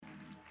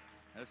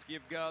Let's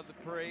give God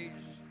the praise.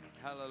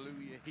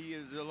 Hallelujah. He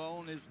is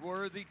alone is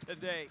worthy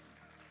today.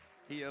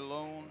 He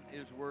alone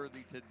is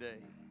worthy today.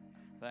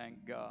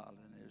 Thank God.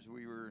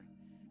 And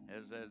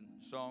as that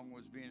song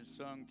was being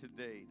sung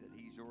today, that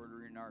He's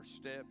ordering our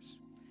steps,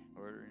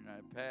 ordering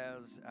our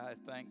paths, I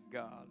thank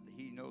God.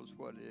 He knows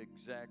what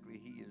exactly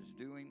He is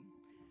doing.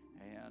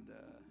 And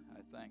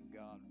I thank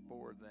God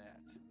for that.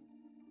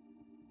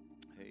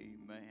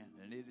 Amen.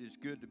 And it is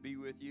good to be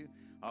with you.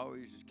 I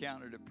always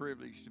count it a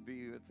privilege to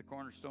be with the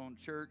Cornerstone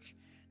Church,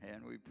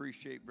 and we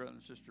appreciate Brother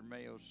and Sister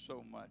Mayo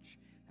so much.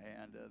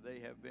 And they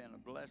have been a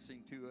blessing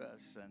to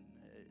us. And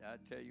I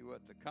tell you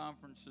what, the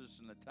conferences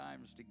and the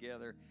times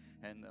together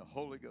and the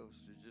Holy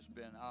Ghost has just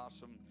been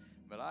awesome.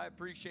 But I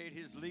appreciate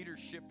His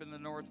leadership in the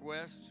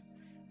Northwest.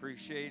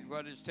 Appreciate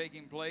what is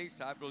taking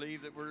place. I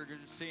believe that we're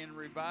seeing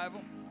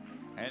revival,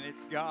 and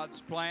it's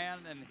God's plan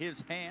and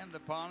His hand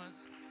upon us.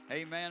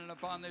 Amen. And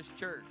upon this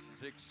church.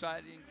 It's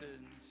exciting to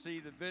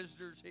see the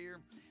visitors here,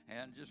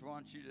 and just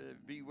want you to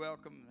be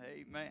welcome.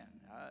 Amen.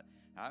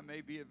 I may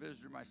be a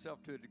visitor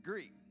myself to a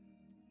degree,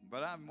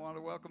 but I want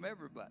to welcome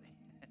everybody.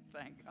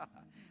 Thank God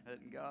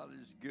that God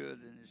is good,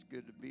 and it's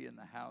good to be in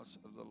the house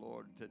of the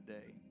Lord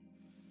today.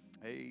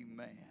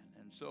 Amen.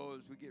 And so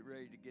as we get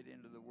ready to get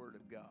into the Word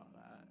of God,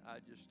 I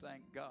just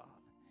thank God.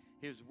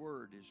 His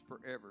Word is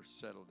forever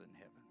settled in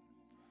heaven.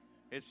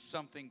 It's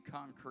something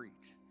concrete.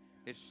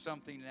 It's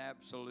something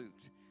absolute.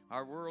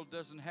 Our world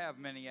doesn't have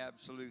many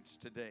absolutes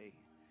today,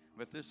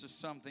 but this is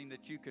something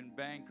that you can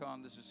bank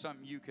on. This is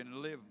something you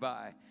can live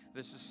by.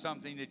 This is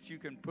something that you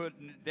can put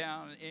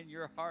down in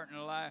your heart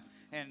and life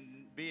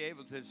and be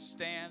able to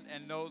stand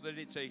and know that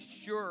it's a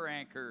sure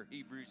anchor,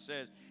 Hebrews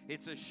says.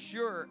 It's a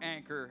sure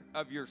anchor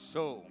of your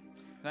soul.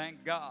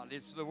 Thank God.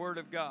 It's the Word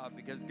of God,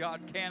 because God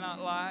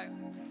cannot lie.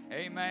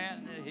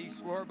 Amen. He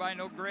swore by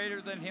no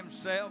greater than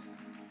Himself.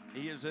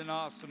 He is an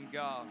awesome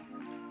God.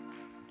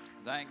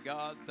 Thank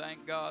God,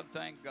 thank God,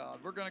 thank God.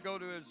 We're going to go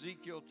to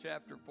Ezekiel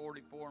chapter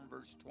 44 and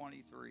verse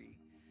 23.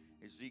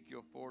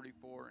 Ezekiel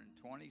 44 and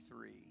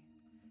 23.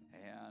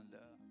 And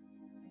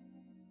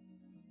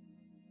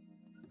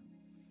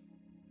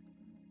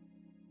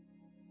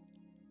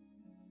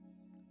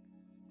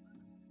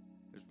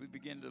as we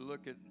begin to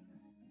look at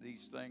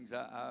these things,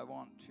 I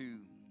want to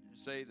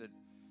say that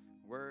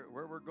where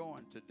we're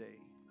going today,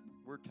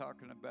 we're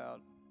talking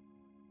about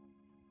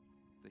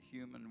the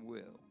human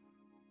will.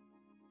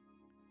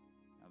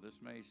 This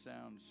may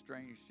sound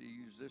strange to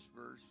use this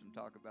verse and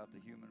talk about the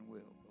human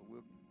will, but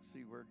we'll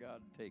see where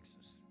God takes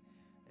us.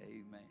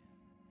 Amen.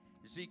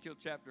 Ezekiel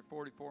chapter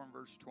 44 and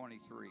verse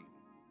 23.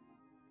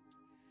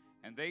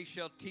 And they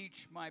shall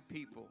teach my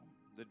people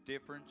the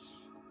difference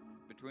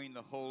between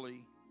the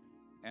holy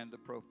and the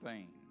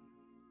profane.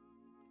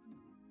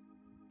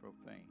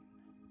 Profane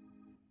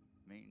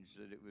means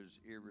that it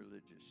was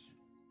irreligious.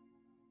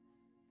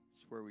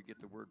 It's where we get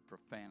the word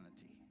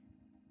profanity.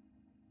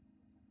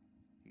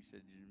 He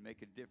said, you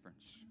make a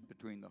difference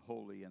between the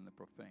holy and the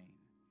profane,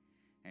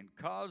 and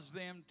cause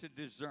them to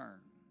discern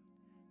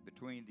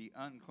between the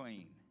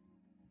unclean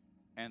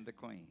and the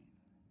clean.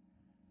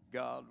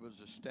 God was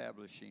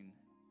establishing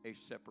a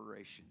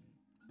separation,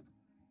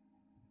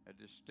 a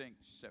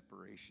distinct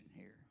separation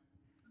here.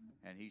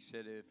 And He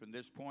said, from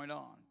this point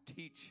on,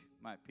 teach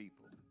my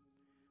people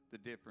the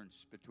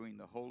difference between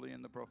the holy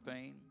and the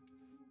profane,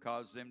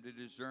 cause them to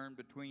discern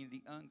between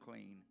the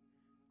unclean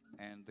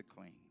and the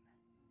clean.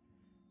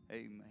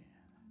 Amen.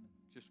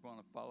 Just want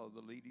to follow the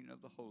leading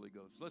of the Holy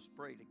Ghost. Let's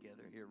pray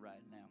together here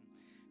right now.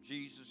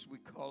 Jesus, we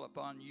call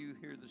upon You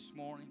here this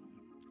morning.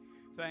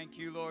 Thank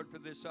You, Lord, for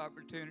this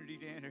opportunity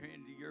to enter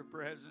into Your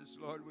presence.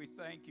 Lord, we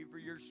thank You for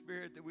Your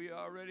Spirit that we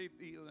already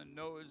feel and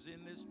know is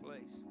in this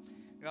place.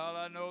 God,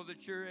 I know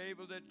that You're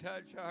able to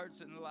touch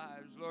hearts and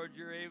lives. Lord,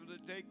 You're able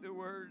to take the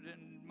Word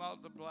and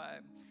multiply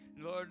it.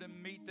 Lord, to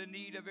meet the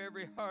need of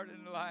every heart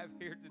and life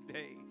here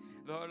today.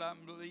 Lord,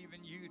 I'm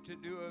believing You to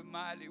do a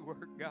mighty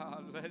work,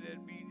 God. Let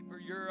it be for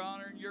Your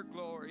honor and Your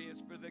glory.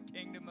 It's for the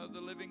kingdom of the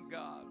living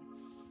God.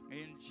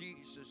 In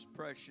Jesus'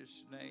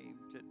 precious name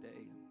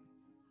today.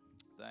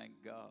 Thank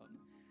God.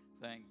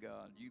 Thank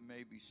God. You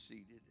may be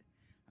seated.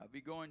 I'll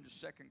be going to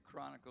 2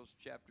 Chronicles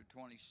chapter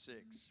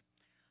 26.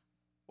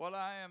 What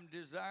I am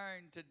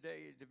desiring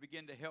today is to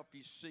begin to help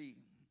you see.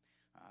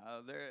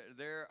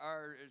 There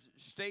are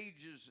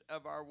stages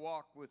of our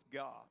walk with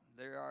God.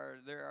 There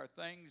are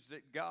things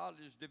that God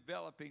is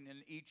developing in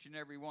each and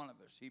every one of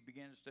us. He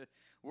begins to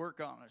work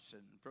on us.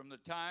 And from the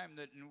time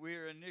that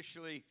we're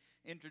initially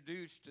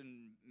introduced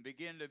and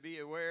begin to be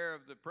aware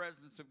of the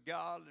presence of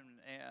God,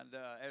 and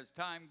as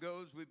time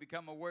goes, we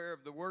become aware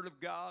of the Word of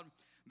God,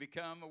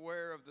 become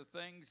aware of the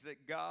things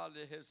that God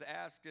has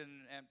asked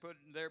and put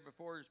there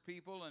before His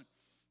people,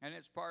 and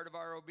it's part of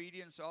our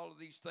obedience. All of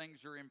these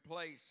things are in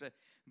place.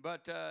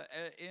 But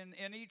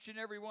in each and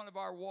every one of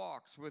our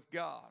walks with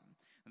God,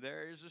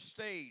 there is a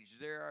stage.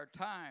 There are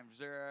times.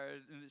 There are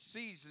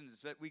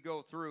seasons that we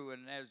go through,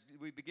 and as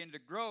we begin to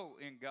grow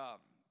in God.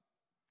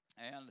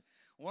 And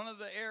one of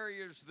the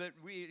areas that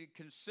we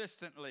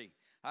consistently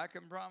I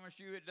can promise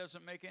you it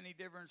doesn't make any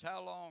difference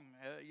how long,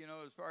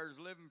 as far as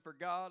living for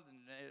God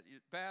and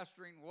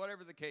pastoring,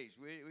 whatever the case.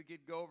 We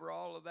could go over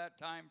all of that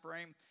time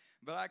frame,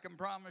 but I can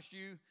promise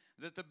you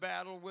that the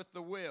battle with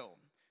the will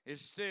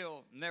is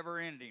still never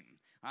ending.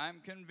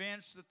 I'm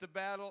convinced that the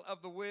battle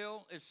of the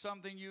will is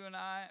something you and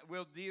I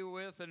will deal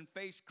with and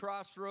face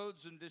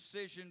crossroads and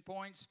decision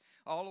points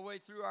all the way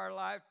through our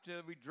life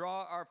till we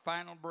draw our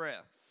final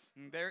breath.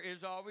 There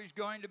is always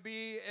going to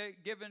be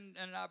given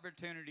an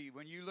opportunity.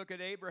 When you look at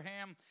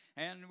Abraham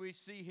and we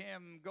see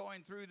him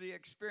going through the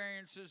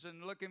experiences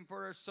and looking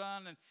for a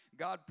son and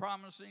God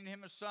promising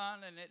him a son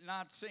and it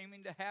not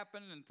seeming to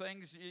happen and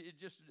things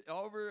just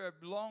over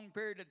a long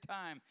period of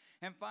time.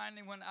 And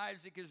finally when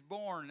Isaac is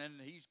born and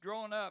he's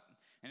grown up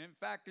and in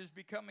fact has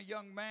become a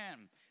young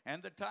man,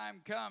 and the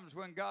time comes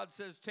when God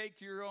says,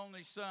 take your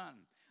only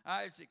son,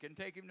 Isaac, and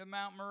take him to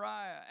Mount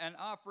Moriah and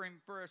offer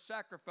him for a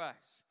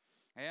sacrifice.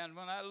 And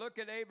when I look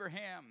at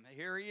Abraham,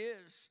 here he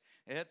is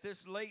at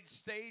this late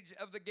stage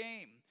of the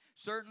game.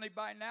 Certainly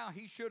by now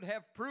he should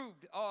have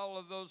proved all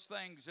of those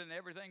things and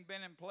everything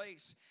been in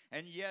place.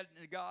 And yet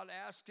God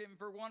asked him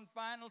for one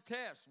final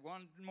test,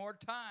 one more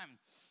time.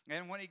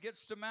 And when he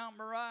gets to Mount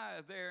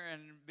Moriah there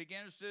and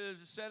begins to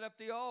set up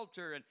the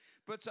altar and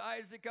puts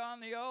Isaac on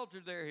the altar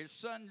there, his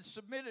son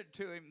submitted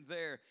to him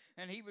there.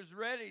 And he was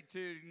ready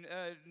to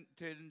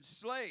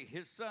slay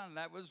his son.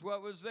 That was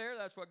what was there.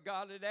 That's what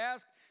God had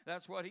asked.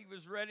 That's what he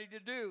was ready to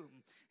do.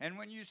 And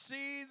when you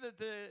see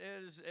that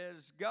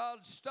as God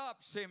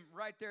stops him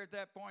right there at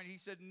that point, he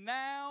said,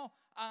 now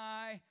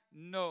I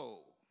know.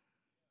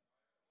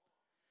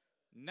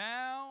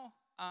 Now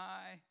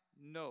I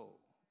know,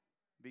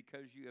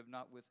 because you have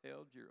not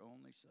withheld your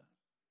only son.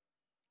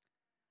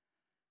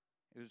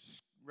 It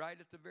was right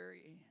at the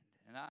very end.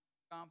 And I'm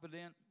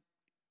confident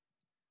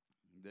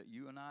that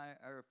you and I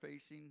are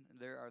facing,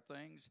 there are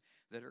things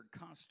that are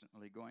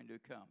constantly going to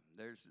come.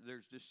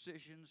 There's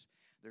decisions,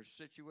 there's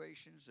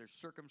situations, there's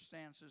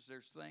circumstances,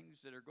 there's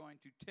things that are going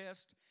to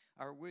test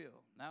our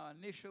will. Now,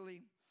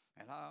 initially,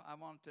 and I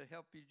want to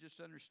help you just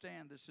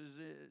understand,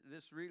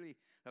 this really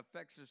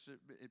affects us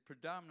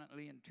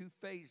predominantly in two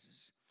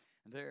phases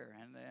there.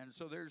 And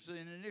so there's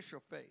an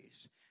initial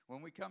phase.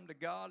 When we come to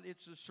God,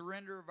 it's a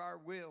surrender of our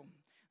will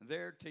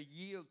there to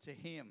yield to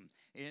him.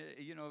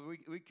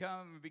 We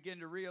come and begin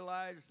to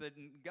realize that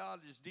God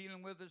is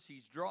dealing with us.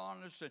 He's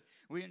drawing us, and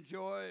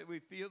we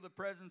feel the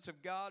presence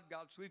of God.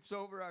 God sweeps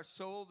over our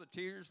soul. The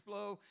tears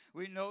flow.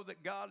 We know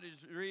that God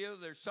is real.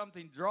 There's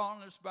something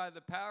drawing us by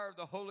the power of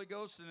the Holy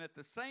Ghost, and at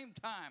the same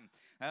time,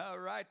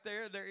 right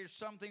there is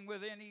something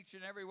within each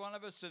and every one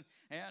of us,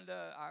 and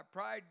our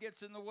pride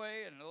gets in the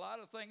way, and a lot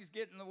of things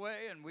get in the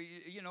way, and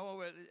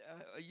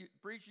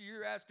preacher,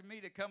 you're asking me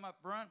to come up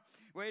front.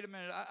 Wait a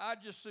minute, I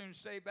just soon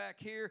stay back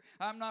here.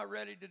 I'm not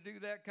ready to do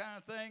that kind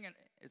of thing. And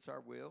it's our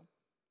will.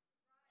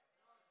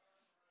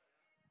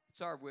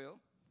 It's our will.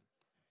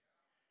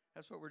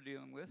 That's what we're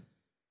dealing with.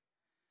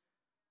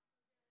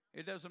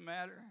 It doesn't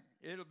matter.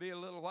 It'll be a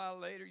little while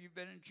later. You've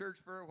been in church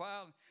for a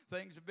while. And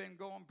things have been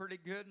going pretty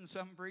good, and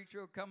some preacher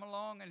will come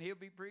along, and he'll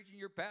be preaching.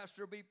 Your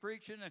pastor will be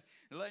preaching and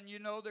letting you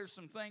know there's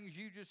some things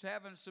you just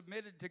haven't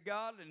submitted to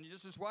God, and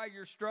this is why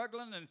you're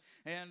struggling.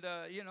 And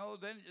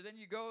then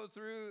you go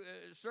through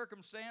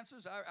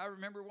circumstances. I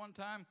remember one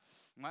time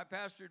my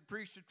pastor had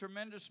preached a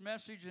tremendous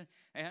message,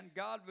 and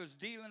God was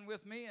dealing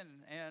with me,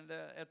 and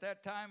at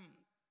that time,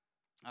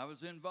 I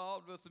was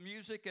involved with the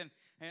music,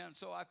 and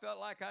so I felt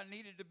like I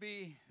needed to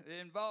be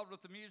involved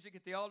with the music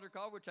at the altar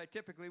call, which I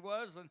typically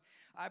was, and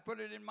I put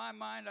it in my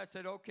mind. I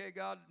said, okay,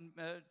 God,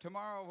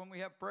 tomorrow when we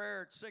have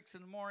prayer at 6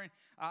 in the morning,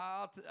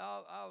 I'll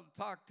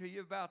talk to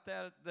you about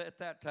that at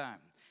that time.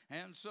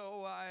 And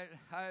so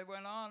I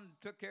went on,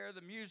 took care of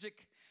the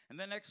music, and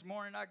the next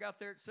morning I got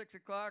there at 6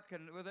 o'clock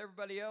and with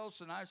everybody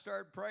else, and I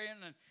started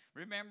praying and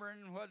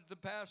remembering what the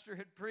pastor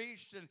had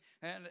preached,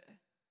 and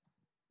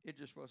it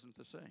just wasn't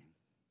the same.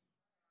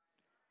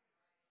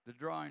 The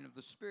drawing of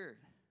the Spirit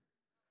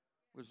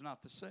was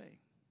not the same.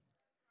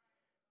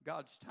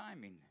 God's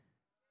timing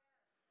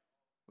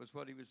was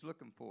what he was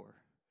looking for,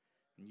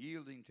 and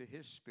yielding to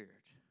his Spirit.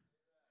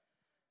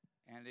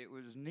 And it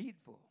was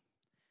needful.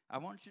 I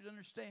want you to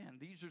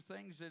understand, these are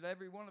things that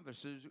every one of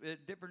us is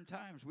at different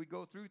times. We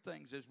go through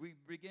things as we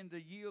begin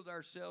to yield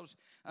ourselves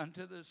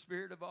unto the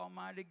Spirit of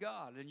Almighty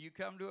God. And you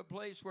come to a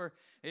place where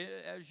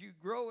as you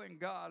grow in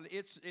God,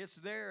 it's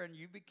there, and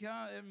you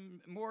become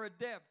more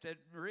adept at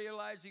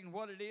realizing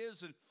what it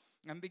is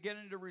and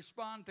beginning to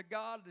respond to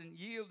God and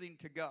yielding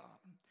to God.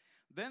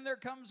 Then there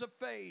comes a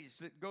phase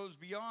that goes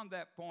beyond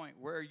that point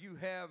where you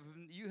have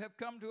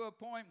come to a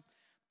point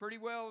pretty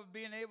well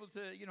being able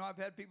to, I've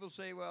had people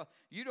say, well,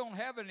 you don't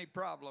have any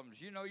problems.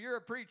 You're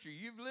a preacher.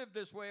 You've lived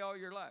this way all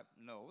your life.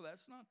 No,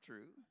 that's not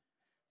true.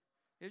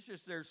 It's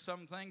just there's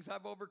some things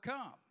I've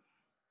overcome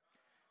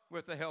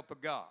with the help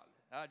of God.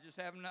 I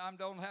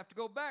don't have to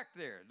go back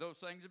there. Those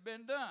things have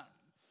been done.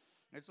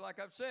 It's like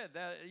I've said,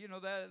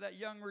 that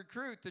young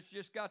recruit that's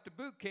just got to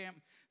boot camp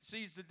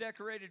sees the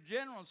decorated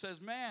general and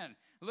says, man,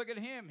 look at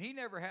him. He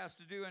never has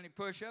to do any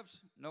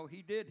push-ups. No,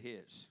 he did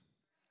his.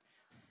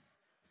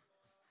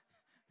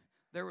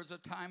 There was a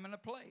time and a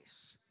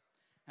place.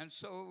 And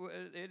so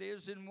it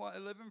is in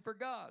living for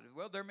God.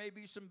 Well, there may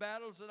be some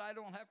battles that I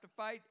don't have to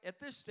fight at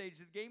this stage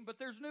of the game, but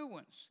there's new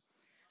ones.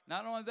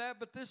 Not only that,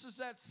 but this is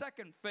that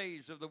second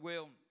phase of the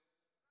will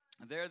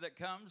there that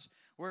comes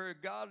where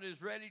God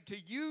is ready to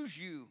use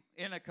you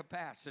in a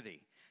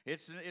capacity.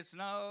 It's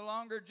no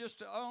longer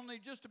just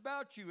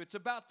about you. It's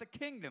about the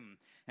kingdom.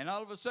 And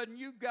all of a sudden,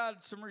 you've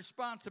got some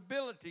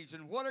responsibilities.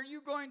 And what are you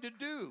going to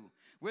do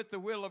with the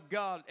will of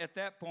God at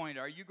that point?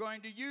 Are you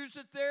going to use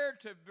it there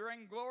to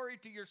bring glory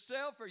to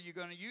yourself? Are you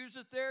going to use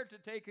it there to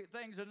take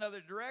things another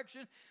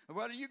direction?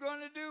 What are you going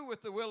to do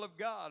with the will of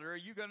God? Or are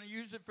you going to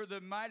use it for the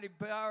mighty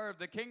power of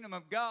the kingdom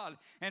of God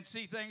and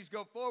see things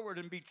go forward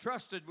and be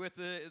trusted with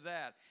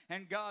that?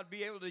 And God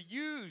be able to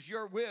use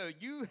your will.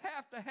 You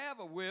have to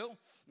have a will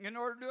in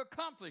order to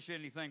accomplish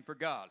anything for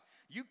God.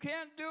 You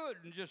can't do it,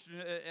 and just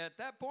at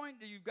that point,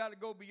 you've got to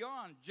go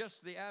beyond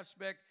just the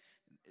aspect.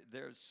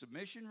 There's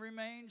submission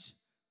remains,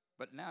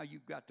 but now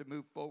you've got to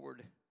move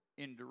forward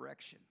in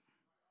direction.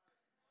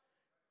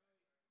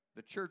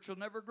 The church will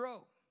never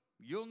grow.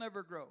 You'll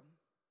never grow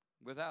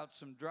without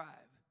some drive,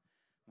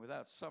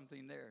 without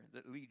something there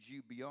that leads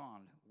you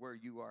beyond where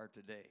you are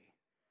today.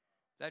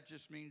 That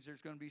just means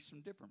there's going to be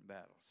some different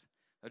battles,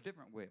 a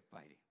different way of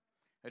fighting,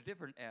 a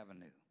different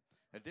avenue,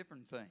 a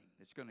different thing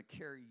that's going to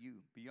carry you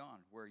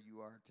beyond where you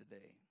are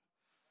today.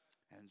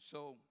 And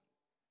so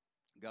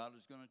God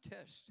is going to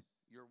test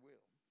your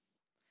will.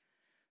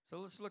 So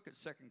let's look at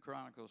 2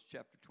 Chronicles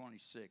chapter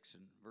 26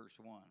 and verse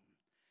 1.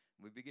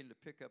 We begin to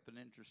pick up an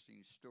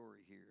interesting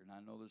story here. And I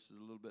know this is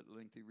a little bit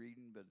lengthy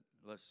reading, but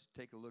let's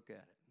take a look at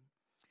it.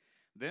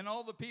 Then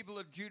all the people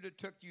of Judah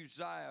took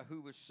Uzziah,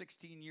 who was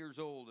 16 years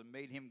old, and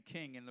made him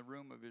king in the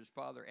room of his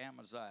father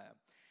Amaziah.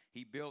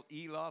 He built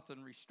Eloth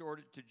and restored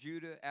it to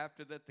Judah.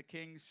 After that the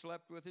king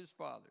slept with his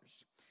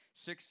fathers.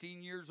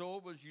 16 years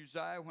old was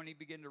Uzziah when he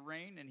began to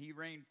reign, and he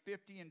reigned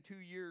 52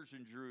 years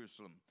in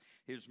Jerusalem.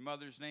 His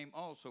mother's name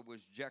also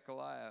was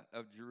Jechaliah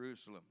of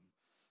Jerusalem.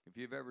 If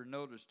you've ever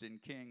noticed in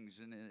Kings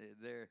and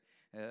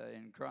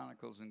in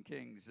Chronicles and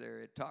Kings, there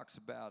it talks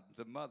about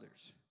the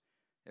mothers.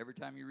 Every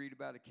time you read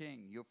about a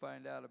king, you'll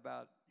find out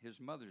about his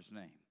mother's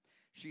name.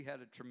 She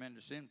had a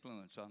tremendous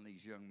influence on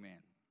these young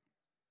men.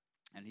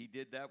 And he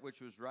did that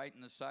which was right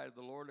in the sight of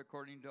the Lord,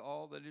 according to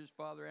all that his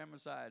father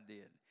Amaziah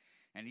did.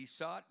 And he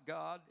sought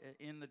God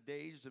in the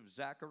days of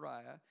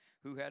Zechariah,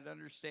 who had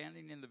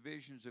understanding in the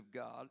visions of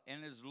God.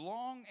 And as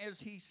long as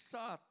he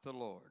sought the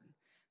Lord,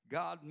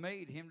 God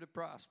made him to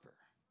prosper.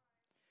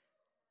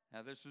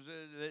 Now, this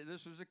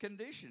was a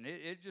condition.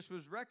 It just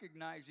was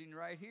recognizing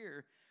right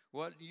here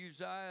what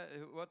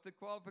the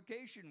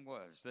qualification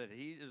was, that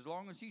as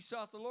long as he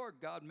sought the Lord,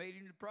 God made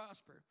him to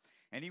prosper.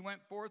 And he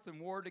went forth and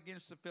warred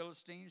against the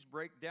Philistines,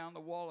 brake down the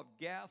wall of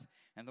Gath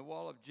and the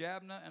wall of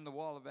Jabneh and the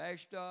wall of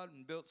Ashdod,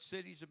 and built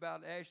cities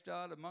about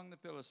Ashdod among the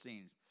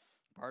Philistines,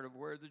 part of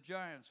where the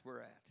giants were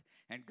at.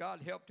 And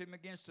God helped him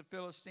against the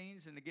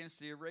Philistines and against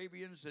the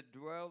Arabians that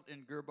dwelt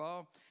in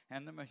Gerbal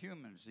and the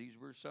Mehumans. These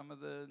were some of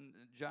the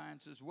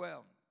giants as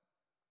well.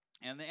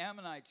 And the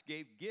Ammonites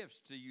gave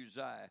gifts to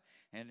Uzziah,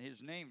 and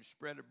his name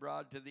spread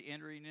abroad to the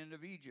entering in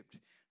of Egypt.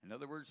 In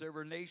other words, there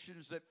were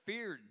nations that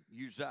feared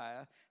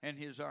Uzziah and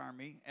his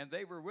army, and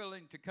they were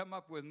willing to come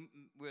up with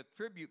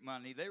tribute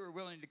money. They were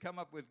willing to come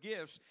up with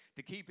gifts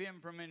to keep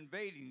him from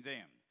invading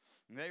them.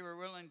 They were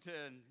willing to,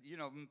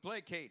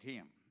 placate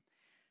him.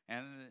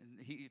 And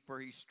he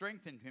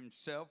strengthened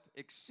himself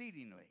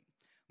exceedingly.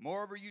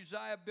 Moreover,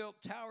 Uzziah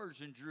built towers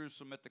in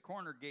Jerusalem at the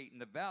corner gate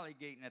and the valley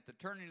gate and at the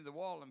turning of the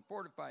wall, and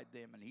fortified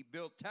them. And he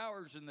built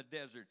towers in the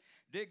desert,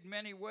 digged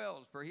many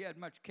wells, for he had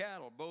much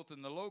cattle, both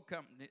in the low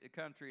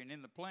country and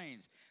in the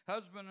plains,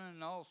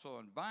 husbandmen also,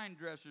 and vine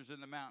dressers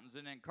in the mountains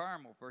and in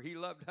Carmel, for he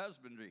loved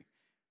husbandry.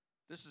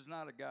 This is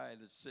not a guy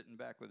that's sitting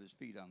back with his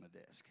feet on the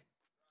desk.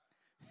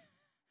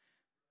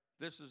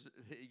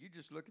 You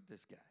just look at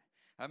this guy.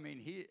 I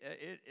mean,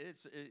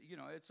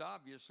 it's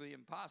obviously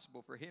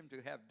impossible for him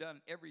to have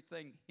done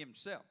everything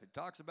himself. It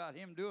talks about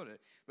him doing it,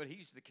 but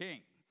he's the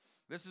king.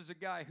 This is a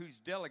guy who's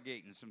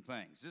delegating some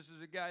things. This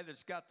is a guy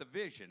that's got the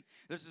vision.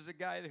 This is a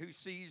guy who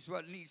sees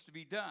what needs to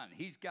be done.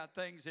 He's got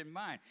things in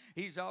mind.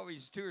 He's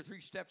always 2 or 3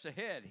 steps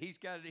ahead. He's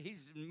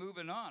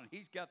moving on.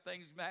 He's got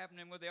things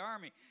happening with the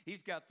army.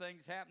 He's got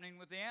things happening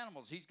with the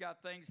animals. He's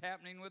got things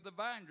happening with the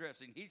vine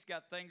dressing. He's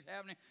got things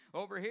happening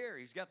over here.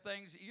 He's got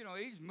things,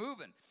 he's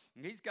moving.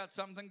 He's got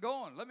something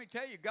going. Let me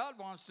tell you, God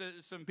wants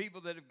some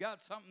people that have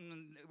got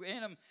something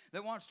in them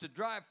that wants to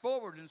drive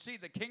forward and see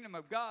the kingdom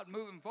of God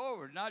moving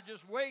forward, not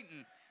just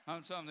waiting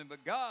on something,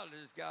 but God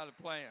has got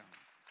a plan.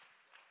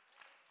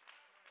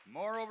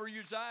 Moreover,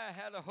 Uzziah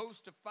had a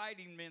host of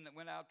fighting men that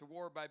went out to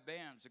war by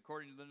bands,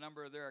 according to the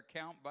number of their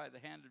account, by the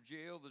hand of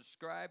Jael the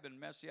scribe, and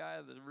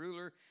Messiah the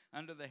ruler,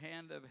 under the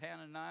hand of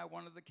Hananiah,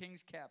 one of the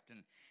king's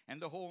captain.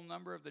 And the whole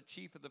number of the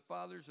chief of the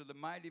fathers of the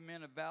mighty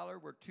men of valor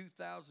were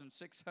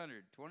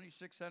 2,600,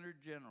 2,600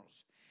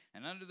 generals.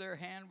 And under their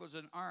hand was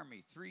an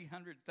army,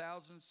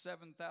 300,000,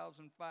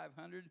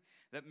 7,500,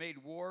 that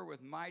made war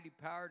with mighty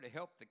power to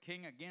help the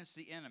king against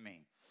the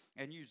enemy.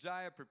 And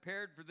Uzziah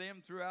prepared for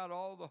them throughout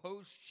all the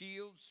host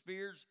shields,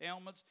 spears,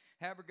 helmets,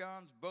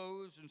 habergeons,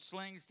 bows, and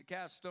slings to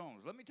cast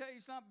stones. Let me tell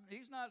you,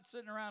 he's not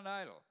sitting around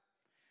idle.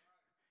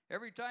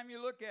 Every time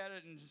you look at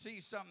it and see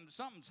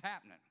something's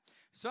happening.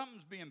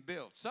 Something's being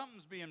built.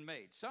 Something's being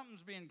made.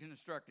 Something's being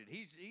constructed.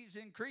 He's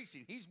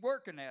increasing. He's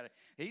working at it.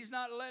 He's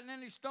not letting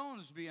any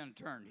stones be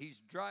unturned.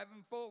 He's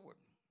driving forward.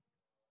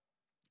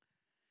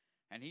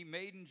 And he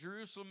made in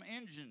Jerusalem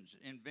engines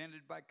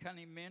invented by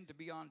cunning men to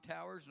be on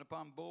towers and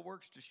upon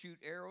bulwarks to shoot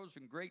arrows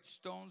and great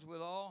stones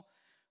withal.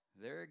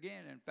 There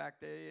again, in fact,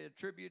 they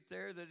attribute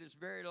there that it's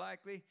very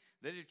likely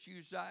that it's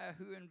Uzziah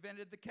who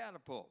invented the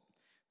catapult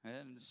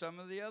and some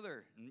of the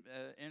other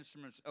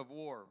instruments of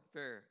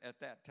warfare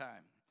at that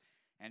time.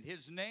 And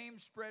his name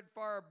spread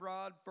far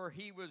abroad, for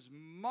he was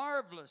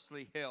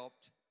marvelously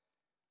helped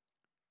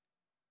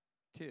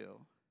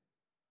till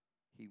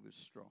he was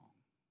strong.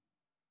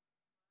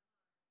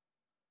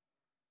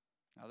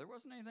 Now, there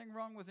wasn't anything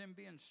wrong with him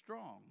being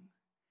strong.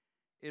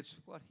 It's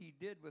what he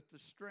did with the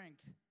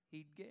strength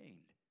he'd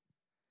gained.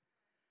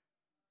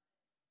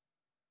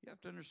 You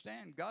have to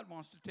understand, God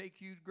wants to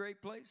take you to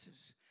great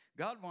places.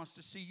 God wants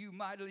to see you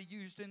mightily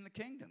used in the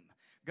kingdom.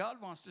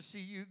 God wants to see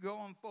you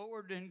going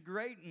forward in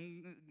great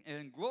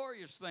and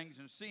glorious things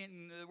and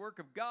seeing the work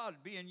of God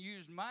being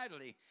used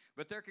mightily.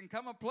 But there can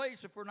come a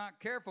place, if we're not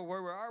careful,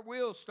 where our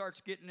will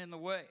starts getting in the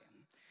way.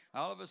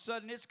 All of a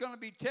sudden, it's going to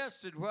be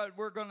tested what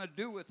we're going to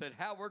do with it,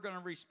 how we're going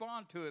to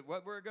respond to it,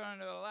 what we're going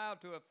to allow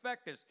to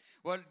affect us,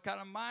 what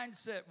kind of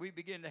mindset we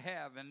begin to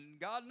have. And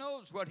God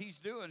knows what he's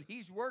doing.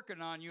 He's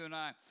working on you and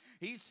I.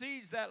 He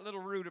sees that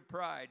little root of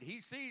pride. He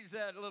sees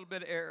that little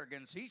bit of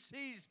arrogance. He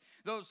sees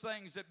those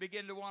things that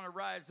begin to want to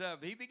rise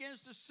up. He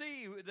begins to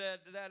see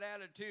that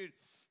attitude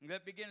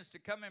that begins to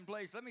come in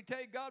place. Let me tell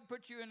you, God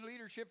put you in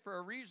leadership for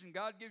a reason.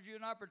 God gives you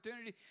an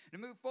opportunity to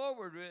move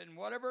forward in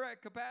whatever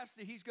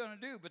capacity he's going to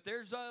do. But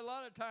there's a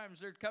lot of times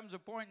there comes a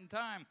point in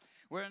time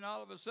when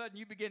all of a sudden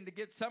you begin to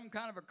get some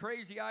kind of a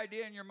crazy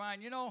idea in your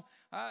mind. You know,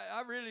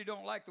 I really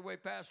don't like the way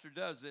Pastor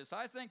does this.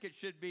 I think it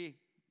should be,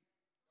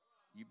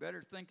 you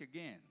better think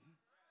again.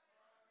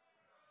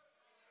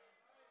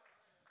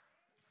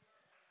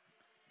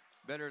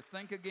 Better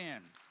think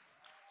again.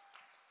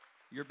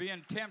 You're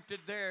being tempted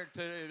there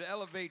to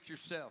elevate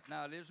yourself.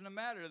 Now, it isn't a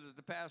matter that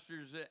the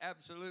pastor's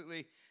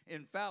absolutely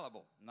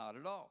infallible. Not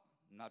at all.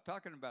 I'm not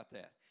talking about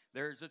that.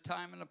 There's a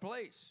time and a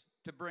place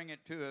to bring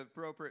it to an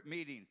appropriate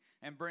meeting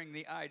and bring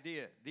the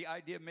idea. The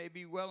idea may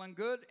be well and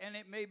good, and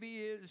it may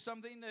be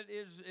something that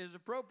is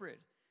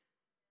appropriate.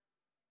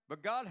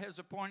 But God has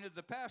appointed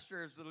the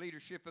pastor as the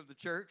leadership of the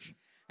church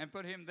and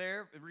put him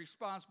there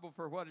responsible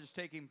for what is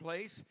taking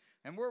place.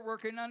 And we're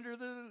working under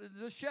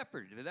the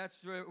shepherd. That's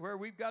where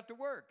we've got to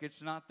work.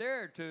 It's not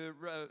there to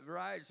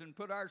rise and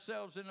put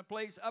ourselves in a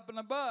place up and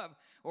above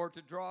or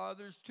to draw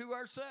others to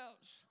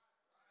ourselves.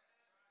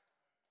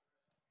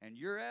 And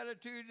your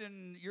attitude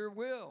and your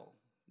will,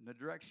 the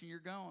direction you're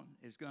going,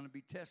 is going to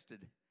be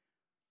tested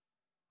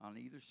on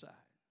either side.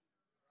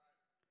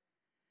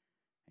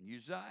 And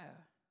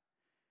Uzziah,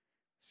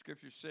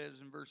 Scripture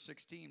says in verse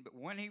 16, but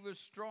when he was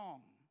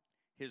strong,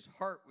 his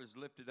heart was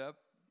lifted up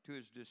to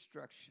his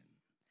destruction.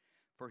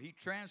 For he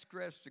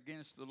transgressed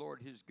against the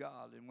Lord his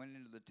God and went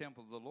into the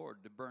temple of the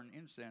Lord to burn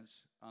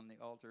incense on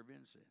the altar of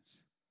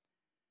incense.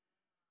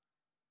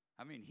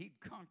 I mean, he'd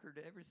conquered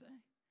everything.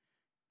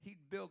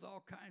 He'd built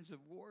all kinds of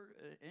war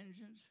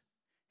engines.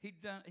 He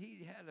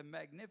had a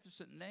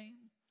magnificent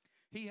name.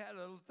 He had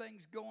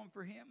things going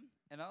for him.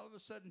 And all of a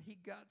sudden, he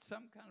got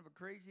some kind of a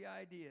crazy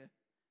idea.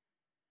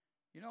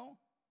 You know,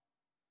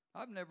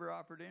 I've never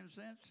offered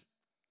incense.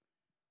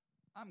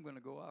 I'm going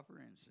to go offer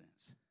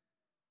incense.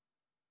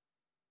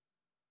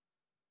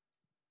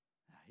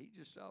 He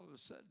just all of a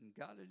sudden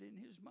got it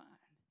in his mind.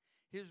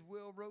 His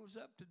will rose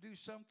up to do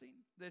something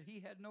that he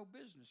had no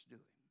business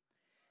doing.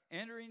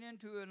 Entering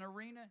into an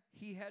arena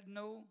he had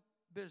no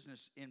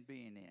business in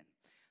being in.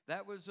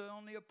 That was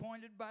only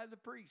appointed by the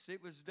priests.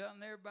 It was done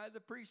there by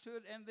the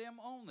priesthood and them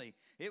only.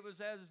 It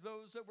was as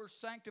those that were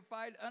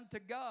sanctified unto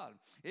God.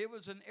 It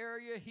was an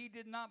area he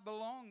did not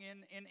belong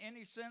in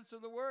any sense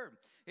of the word.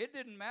 It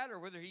didn't matter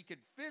whether he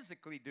could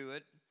physically do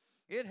it.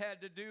 It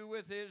had to do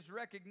with his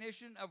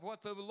recognition of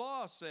what the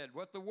law said,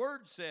 what the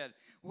word said,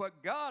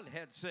 what God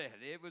had said.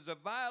 It was a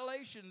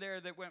violation there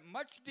that went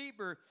much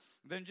deeper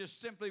than just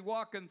simply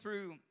walking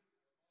through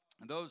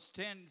those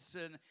tents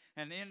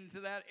and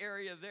into that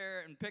area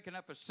there and picking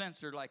up a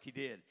censer like he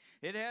did.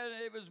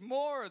 It was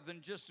more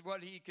than just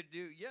what he could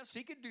do. Yes,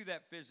 he could do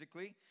that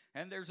physically,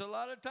 and there's a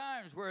lot of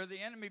times where the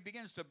enemy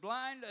begins to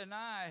blind an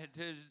eye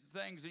to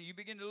things, and you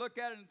begin to look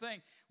at it and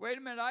think, wait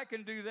a minute, I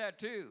can do that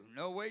too.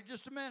 No, wait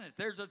just a minute.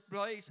 There's a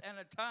place and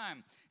a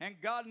time,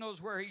 and God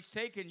knows where he's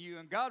taking you,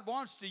 and God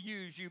wants to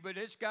use you, but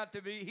he's got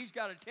to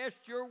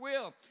test your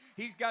will.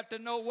 He's got to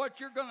know what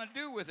you're going to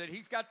do with it.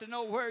 He's got to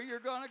know where you're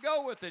going to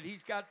go with it.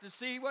 He's got to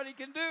see what he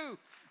can do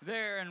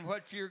there and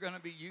what you're going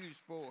to be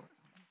used for.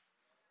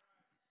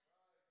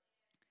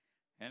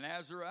 And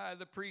Azariah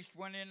the priest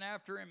went in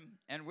after him,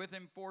 and with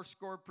him 80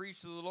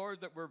 priests of the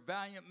Lord that were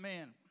valiant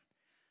men.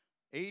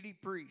 80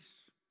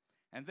 priests.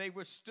 And they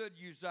withstood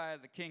Uzziah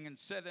the king, and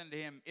said unto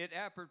him, It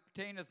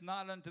appertaineth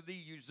not unto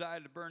thee, Uzziah,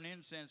 to burn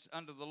incense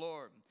unto the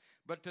Lord,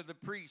 but to the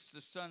priests,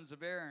 the sons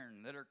of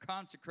Aaron, that are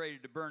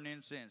consecrated to burn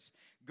incense.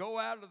 Go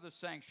out of the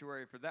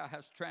sanctuary, for thou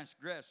hast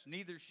transgressed,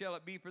 neither shall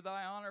it be for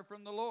thy honor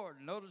from the Lord.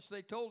 Notice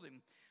they told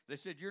him, they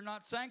said, You're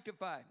not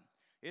sanctified.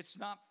 It's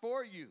not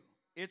for you.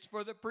 It's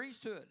for the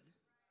priesthood.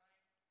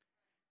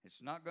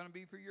 It's not going to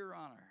be for your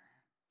honor.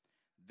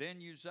 Then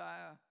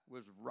Uzziah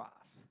was wroth.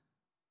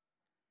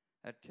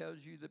 That tells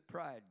you that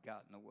pride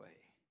got in the way.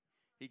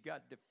 He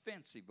got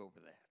defensive over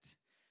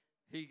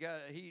that.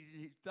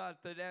 He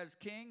thought that as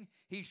king,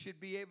 he should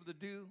be able to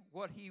do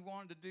what he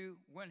wanted to do,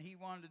 when he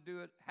wanted to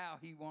do it, how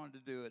he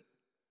wanted to do it.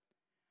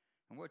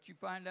 And what you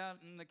find out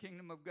in the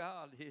kingdom of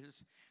God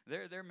is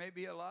there may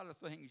be a lot of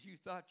things you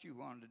thought you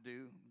wanted to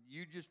do.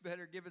 You just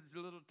better give it a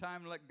little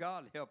time and let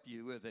God help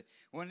you with it.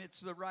 When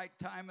it's the right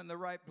time and the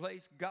right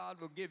place, God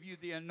will give you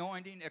the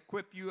anointing,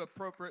 equip you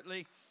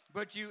appropriately,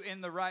 put you in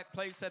the right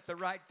place at the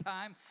right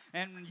time,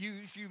 and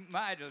use you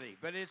mightily.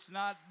 But it's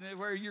not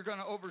where you're going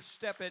to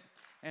overstep it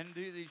and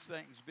do these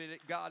things. But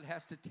God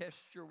has to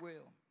test your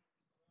will.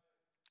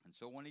 And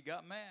so when he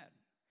got mad,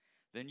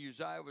 then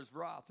Uzziah was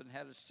wroth and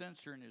had a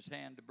censer in his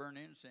hand to burn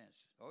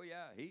incense. Oh,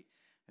 yeah,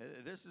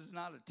 this is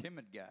not a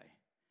timid guy.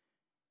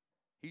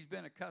 He's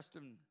been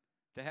accustomed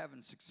to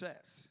having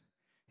success.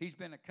 He's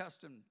been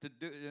accustomed to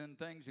doing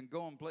things and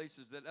going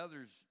places that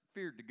others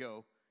feared to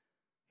go.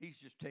 He's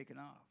just taken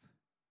off.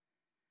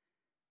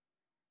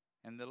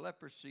 And the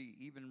leprosy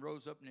even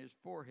rose up in his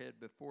forehead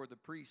before the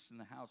priests in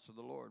the house of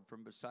the Lord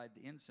from beside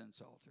the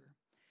incense altar.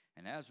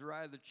 And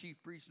Azariah the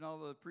chief priest and all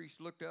the priests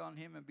looked on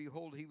him, and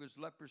behold, he was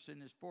leprous in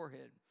his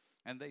forehead.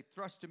 And they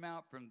thrust him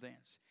out from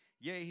thence.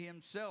 Yea, he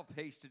himself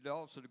hasted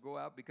also to go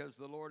out, because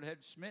the Lord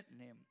had smitten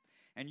him.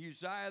 And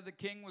Uzziah the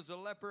king was a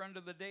leper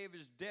unto the day of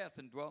his death,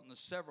 and dwelt in the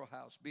several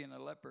house, being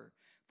a leper.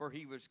 For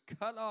he was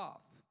cut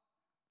off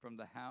from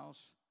the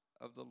house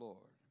of the Lord.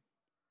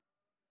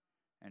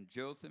 And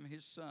Jotham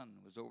his son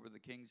was over the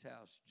king's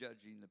house,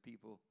 judging the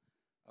people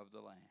of the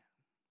land.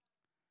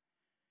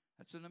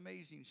 That's an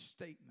amazing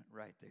statement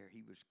right there.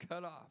 He was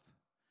cut off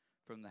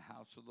from the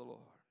house of the Lord.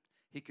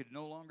 He could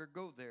no longer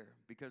go there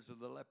because of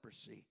the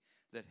leprosy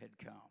that had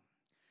come.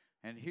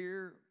 And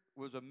here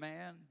was a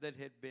man that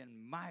had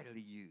been mightily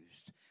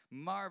used,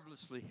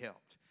 marvelously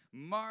helped,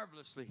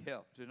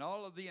 and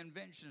all of the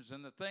inventions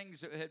and the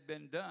things that had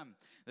been done.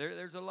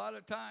 There's a lot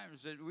of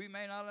times that we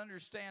may not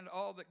understand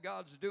all that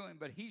God's doing,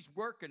 but he's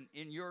working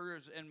in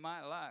yours and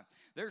my life.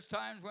 There's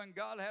times when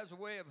God has a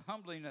way of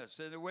humbling us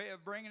and a way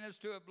of bringing us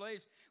to a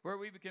place where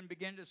we can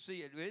begin to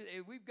see it.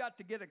 We've got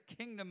to get a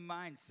kingdom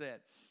mindset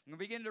and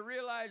begin to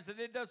realize that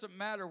it doesn't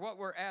matter what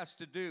we're asked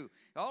to do.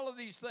 All of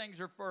these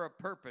things are for a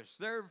purpose.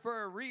 They're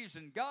for a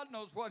reason. God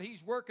knows what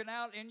he's working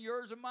out in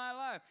yours and my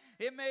life.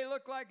 It may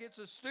look like it's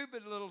a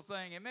stupid little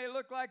thing. It may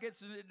look like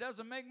it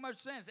doesn't make much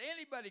sense.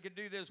 Anybody could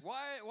do this.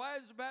 Why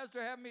does the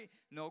pastor have me?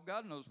 No,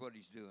 God knows what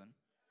he's doing.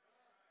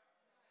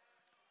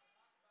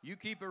 You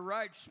keep a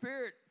right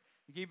spirit.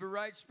 You keep a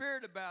right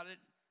spirit about it.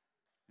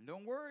 And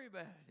don't worry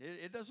about it.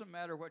 It doesn't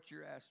matter what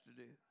you're asked to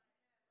do.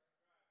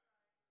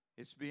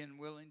 It's being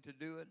willing to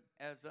do it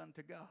as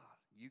unto God.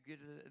 You get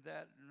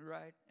that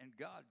right, and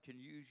God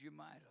can use you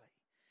mightily.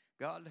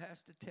 God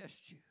has to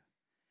test you.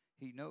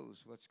 He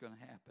knows what's going to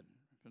happen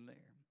from there.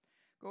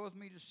 Go with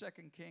me to 2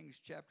 Kings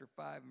chapter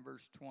 5 and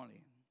verse 20.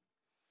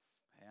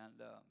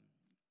 And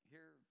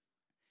here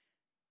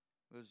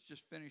was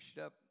just finished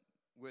up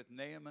with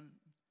Naaman.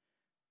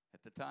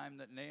 At the time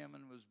that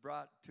Naaman was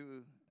brought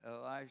to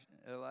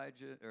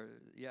Elijah.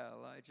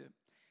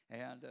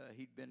 And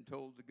he'd been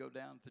told to go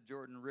down the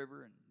Jordan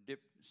River and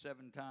dip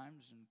 7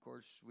 times. And, of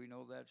course, we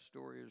know that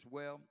story as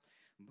well.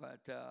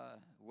 But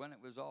when it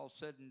was all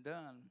said and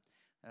done,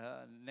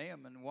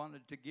 Naaman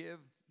wanted to give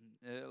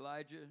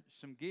Elijah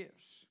some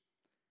gifts.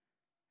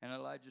 And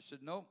Elijah said,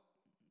 nope,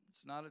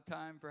 it's not a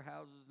time for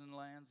houses and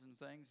lands and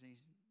things. And he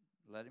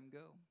let him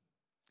go.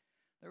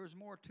 There was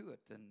more to it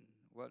than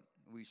what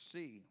we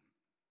see.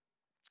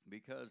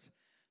 Because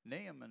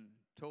Naaman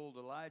told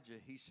Elijah,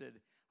 he said,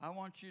 I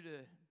want you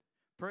to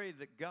pray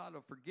that God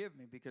will forgive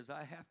me, because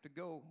I have to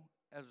go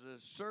as a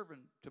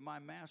servant to my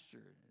master,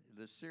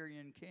 the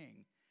Syrian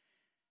king,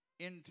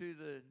 into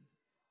the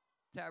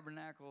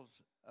tabernacles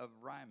of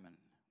Rimmon,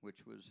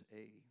 which was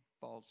a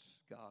false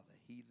god, a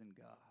heathen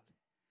god.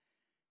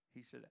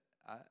 He said,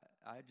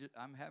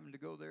 I'm having to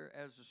go there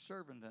as a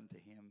servant unto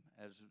him,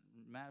 as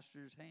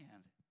master's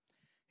hand.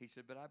 He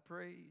said, but I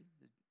pray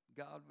that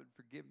God would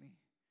forgive me.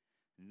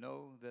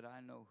 Know that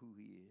I know who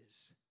he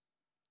is.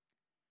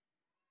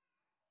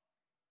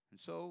 And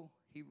so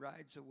he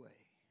rides away.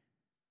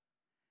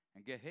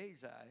 And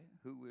Gehazi,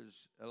 who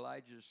was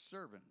Elijah's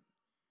servant,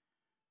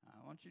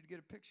 I want you to get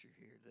a picture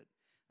here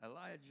that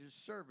Elijah's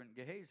servant,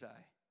 Gehazi,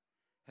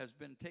 has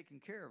been taking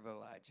care of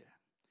Elijah.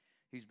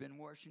 He's been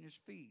washing his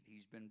feet.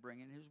 He's been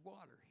bringing his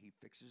water. He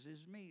fixes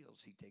his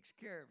meals. He takes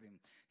care of him.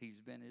 He's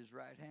been his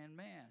right-hand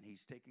man.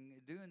 He's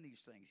doing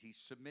these things. He's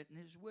submitting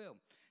his will.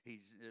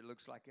 It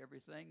looks like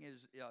everything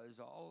is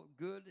all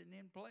good and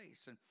in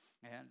place,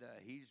 and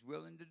he's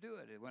willing to do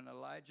it. When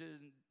Elijah,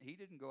 he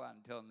didn't go out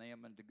and tell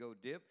Naaman to go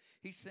dip.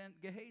 He sent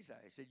Gehazi.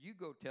 He said, "You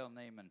go tell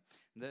Naaman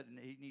that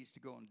he needs to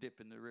go and dip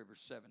in the river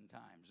 7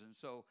 times." And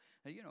so,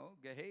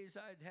 Gehazi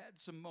had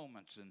some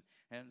moments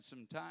and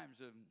some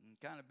times of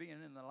kind of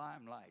being in the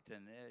limelight.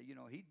 And,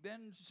 he'd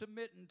been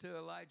submitting to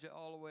Elijah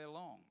all the way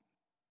along.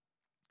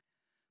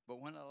 But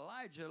when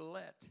Elijah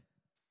let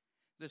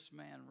this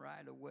man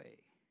ride away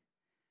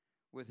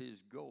with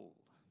his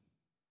gold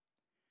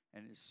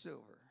and his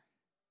silver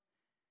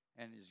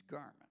and his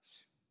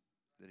garments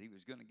that he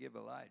was going to give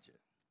Elijah,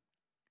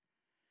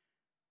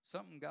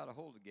 something got a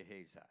hold of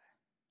Gehazi.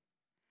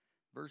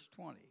 Verse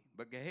 20,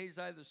 but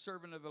Gehazi, the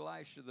servant of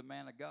Elisha, the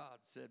man of God,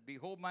 said,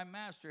 "Behold, my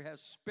master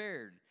has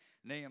spared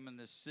Naaman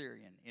the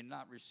Syrian in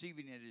not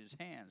receiving in his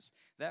hands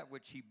that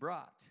which he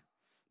brought.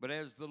 But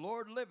as the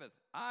Lord liveth,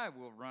 I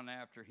will run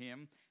after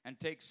him and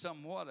take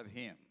somewhat of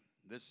him."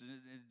 This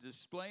is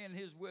displaying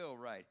his will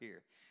right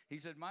here. He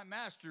said, my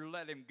master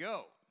let him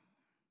go.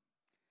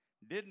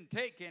 Didn't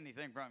take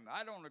anything from him.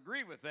 I don't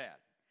agree with that.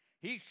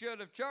 He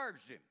should have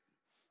charged him.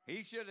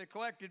 He should have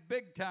collected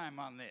big time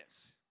on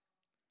this.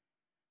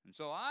 And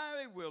so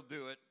I will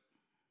do it.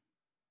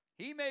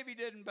 He maybe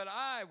didn't, but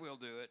I will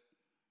do it.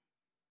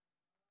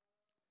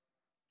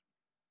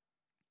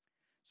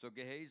 So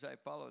Gehazi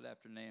followed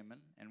after Naaman,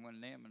 and when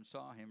Naaman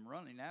saw him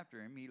running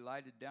after him, he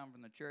lighted down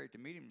from the chariot to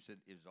meet him and said,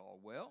 "Is all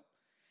well?"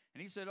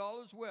 And he said,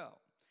 "All is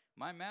well.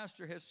 My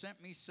master has sent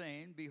me,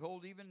 saying,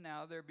 Behold, even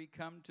now there be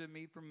come to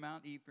me from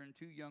Mount Ephraim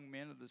 2 young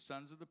men of the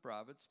sons of the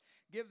prophets.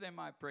 Give them,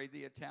 I pray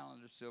thee, a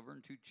talent of silver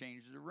and 2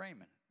 changes of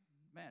raiment."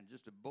 Man,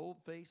 just a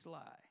bold-faced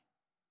lie.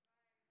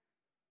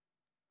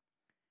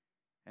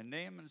 And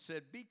Naaman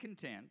said, "Be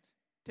content.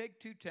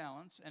 Take 2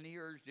 talents. And he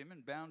urged him,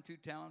 and bound 2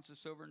 talents of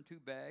silver in 2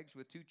 bags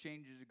with 2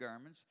 changes of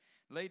garments,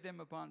 laid them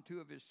upon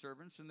 2 of his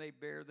servants, and they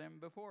bare them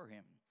before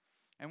him.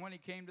 And when he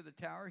came to the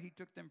tower, he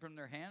took them from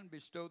their hand,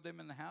 bestowed them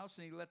in the house,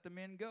 and he let the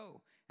men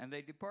go, and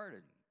they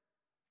departed.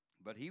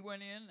 But he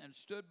went in and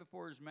stood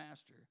before his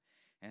master.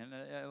 And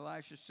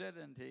Elisha said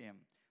unto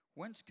him,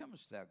 "Whence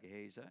comest thou,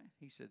 Gehazi?"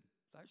 He said,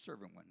 "Thy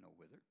servant went no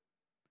whither."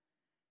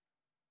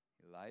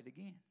 He lied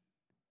again.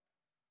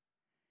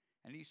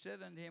 And he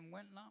said unto him,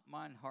 "Went not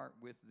mine heart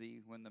with thee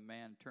when the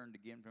man turned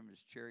again from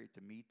his chariot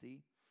to meet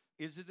thee?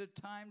 Is it a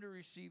time to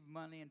receive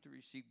money and to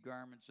receive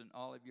garments and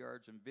olive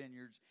yards and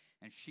vineyards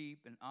and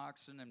sheep and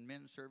oxen and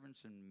men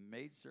servants and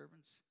maid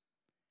servants?"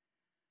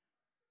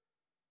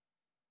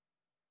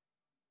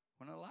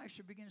 When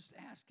Elisha begins to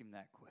ask him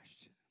that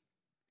question,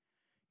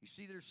 you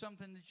see there's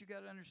something that you got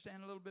to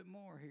understand a little bit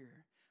more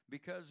here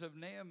because of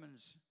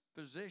Naaman's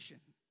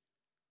position.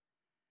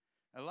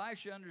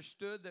 Elisha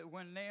understood that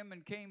when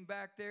Naaman came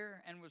back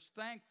there and was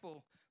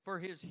thankful for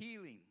his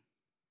healing,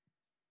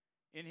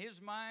 in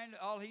his mind,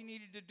 all he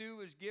needed to do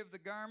was give the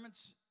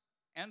garments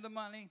and the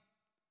money,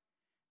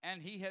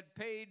 and he had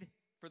paid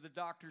for the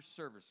doctor's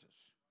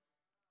services.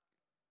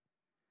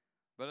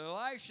 But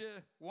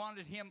Elisha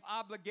wanted him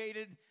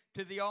obligated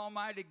to the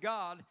Almighty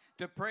God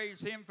to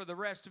praise him for the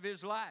rest of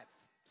his life.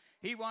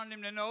 He wanted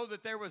him to know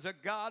that there was a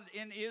God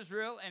in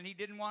Israel, and he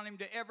didn't want him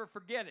to ever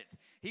forget it.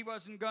 It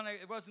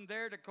wasn't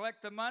there to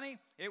collect the money.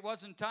 It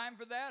wasn't time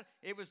for that.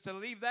 It was to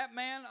leave that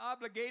man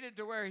obligated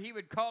to where he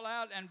would call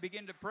out and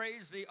begin to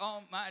praise the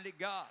Almighty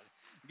God.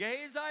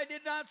 Gehazi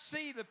did not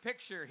see the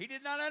picture. He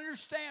did not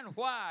understand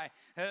why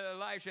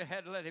Elisha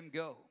had let him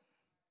go.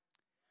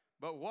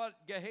 But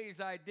what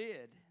Gehazi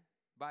did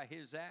by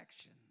his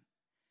action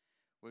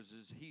was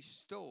as he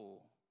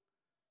stole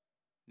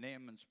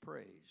Naaman's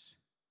praise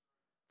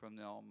from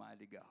the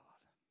Almighty God.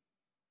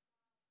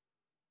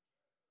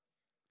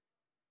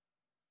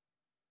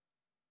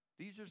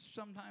 These are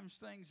sometimes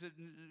things that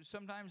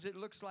sometimes it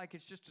looks like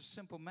it's just a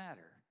simple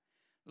matter.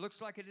 It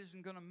looks like it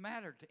isn't going to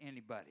matter to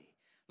anybody.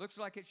 Looks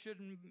like it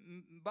shouldn't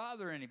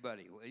bother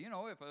anybody.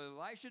 Well, if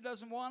Elisha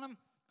doesn't want them,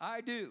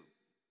 I do.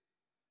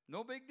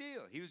 No big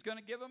deal. He was going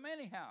to give them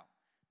anyhow.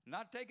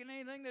 Not taking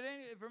anything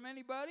from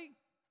anybody.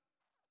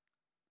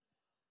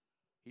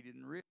 He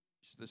didn't realize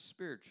the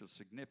spiritual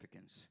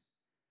significance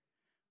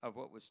of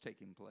what was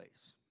taking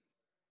place.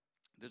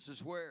 This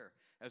is where,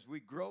 as we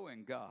grow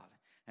in God,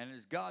 and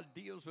as God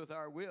deals with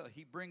our will,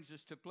 he brings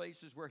us to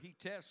places where he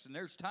tests. And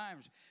there's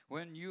times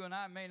when you and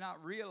I may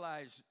not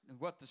realize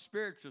what the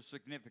spiritual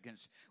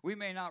significance. We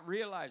may not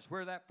realize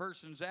where that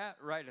person's at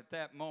right at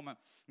that moment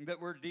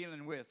that we're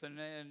dealing with. And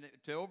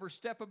to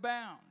overstep a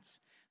bounds.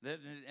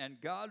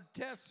 And God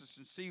tests us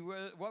and see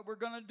what we're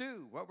going to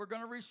do, what we're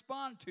going to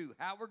respond to,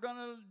 how we're going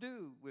to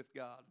do with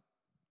God.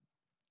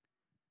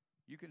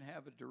 You can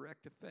have a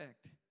direct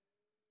effect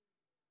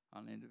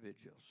on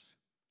individuals.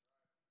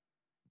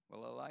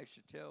 Well,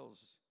 Elisha tells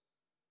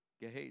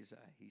Gehazi,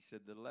 he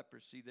said, "The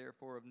leprosy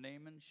therefore of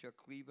Naaman shall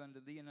cleave unto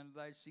thee and unto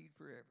thy seed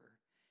forever."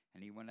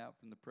 And he went out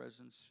from the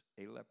presence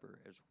a leper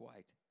as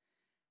white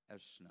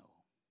as snow.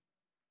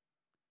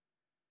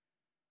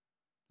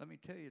 Let me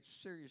tell you, it's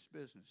serious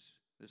business,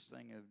 this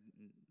thing of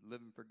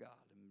living for God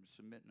and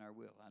submitting our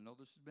will. I know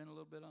this has been a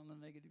little bit on the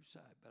negative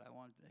side, but I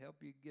wanted to help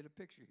you get a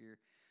picture here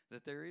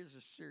that there is a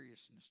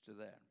seriousness to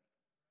that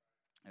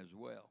as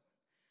well.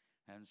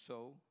 And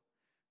so,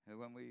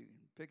 when we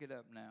pick it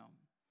up now,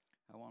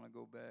 I want to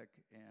go back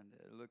and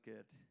look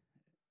at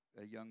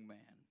a young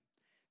man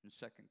in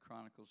 2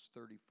 Chronicles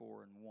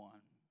 34 and 1.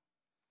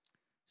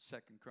 2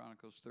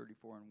 Chronicles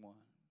 34 and 1.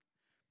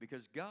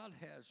 Because God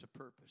has a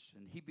purpose,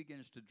 and he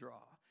begins to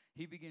draw.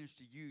 He begins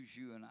to use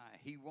you and I.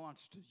 He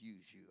wants to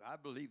use you. I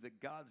believe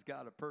that God's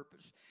got a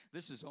purpose.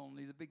 This is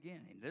only the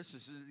beginning.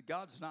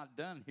 God's not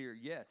done here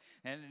yet,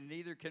 and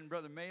neither can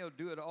Brother Mayo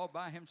do it all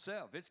by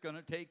himself. It's going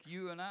to take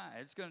you and I.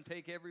 It's going to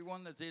take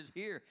everyone that is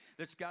here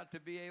that's got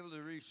to be able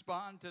to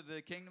respond to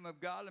the kingdom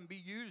of God and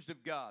be used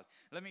of God.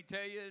 Let me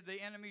tell you,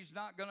 the enemy's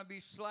not going to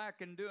be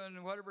slack and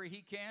doing whatever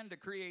he can to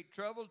create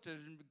trouble, to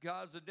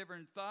cause a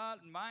different thought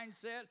and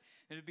mindset,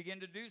 and to begin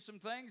to do some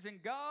things.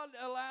 And God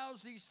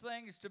allows these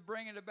things to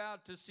bring it about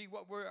to see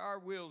what our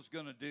will's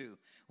going to do,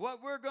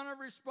 what we're going to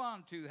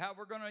respond to, how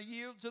we're going to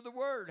yield to the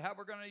word, how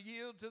we're going to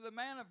yield to the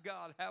man of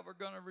God, how we're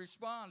going to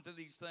respond to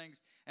these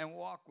things and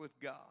walk with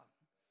God.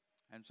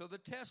 And so the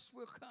tests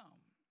will come.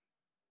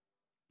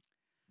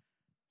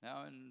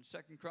 Now in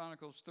 2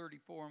 Chronicles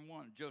 34 and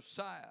 1,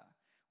 Josiah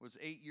was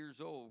 8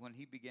 years old when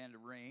he began to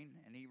reign,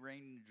 and he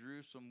reigned in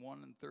Jerusalem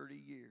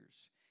 31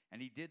 years.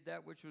 And he did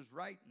that which was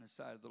right in the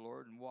sight of the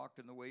Lord, and walked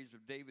in the ways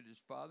of David his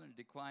father, and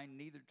declined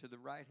neither to the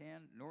right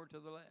hand nor to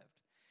the left.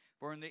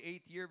 For in the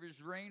 8th year of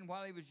his reign,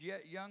 while he was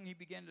yet young, he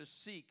began to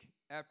seek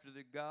after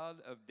the God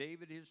of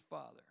David his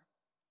father.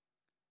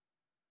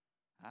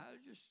 I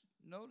just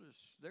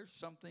noticed there's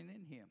something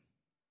in him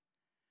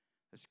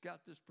that's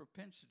got this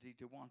propensity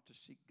to want to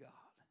seek God.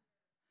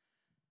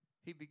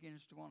 He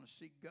begins to want to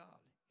seek God.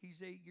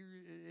 He's 8 years,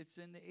 it's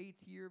in the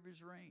 8th year of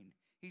his reign.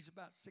 He's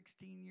about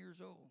 16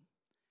 years old.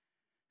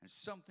 And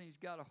something's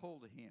got a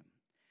hold of him.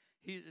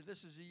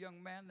 This is a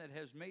young man that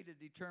has made a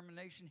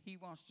determination. He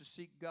wants to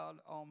seek God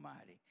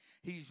Almighty.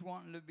 He's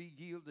wanting to be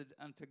yielded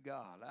unto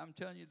God. I'm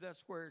telling you,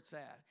 that's where it's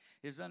at,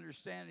 is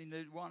understanding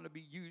that want to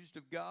be used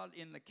of God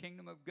in the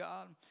kingdom of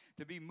God,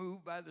 to be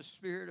moved by the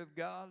Spirit of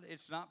God.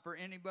 It's not for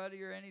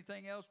anybody or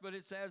anything else, but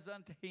it's as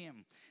unto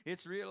him.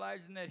 It's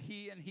realizing that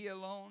he and he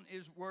alone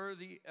is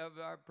worthy of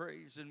our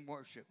praise and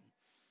worship.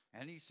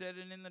 And he said,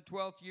 and in the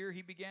 12th year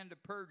he began to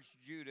purge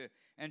Judah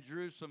and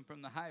Jerusalem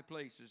from the high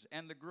places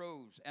and the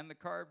groves and the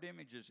carved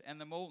images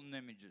and the molten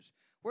images.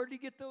 Where did he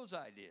get those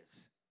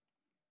ideas?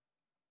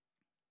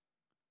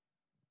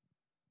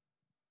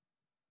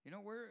 You know,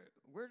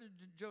 where did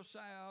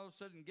Josiah all of a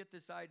sudden get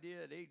this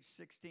idea at age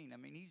 16? I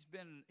mean, he's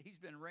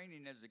been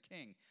reigning as a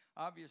king.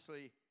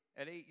 Obviously,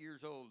 at 8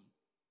 years old,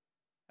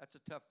 that's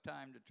a tough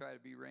time to try to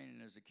be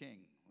reigning as a king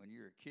when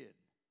you're a kid.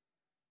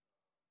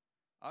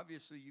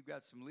 Obviously, you've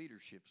got some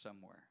leadership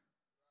somewhere.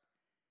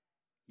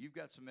 You've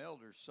got some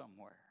elders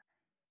somewhere.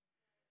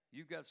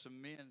 You've got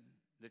some men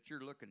that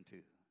you're looking to.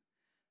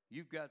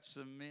 You've got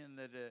some men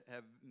that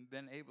have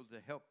been able to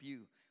help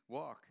you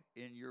walk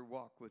in your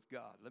walk with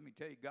God. Let me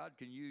tell you, God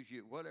can use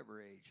you at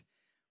whatever age,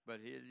 but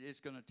it's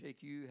going to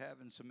take you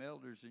having some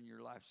elders in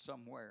your life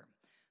somewhere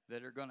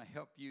that are going to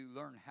help you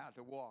learn how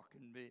to walk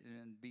and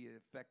be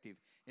effective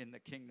in the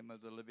kingdom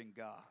of the living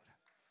God.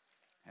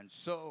 And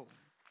so,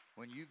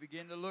 when you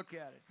begin to look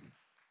at it,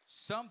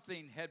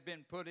 something had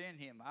been put in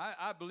him.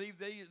 I believe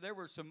there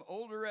were some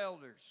older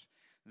elders.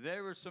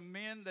 There were some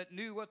men that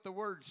knew what the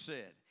word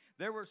said.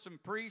 There were some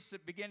priests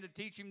that began to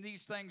teach him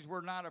these things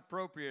were not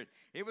appropriate.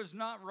 It was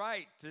not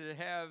right to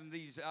have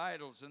these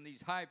idols and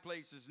these high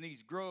places and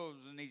these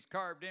groves and these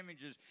carved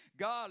images.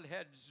 God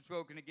had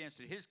spoken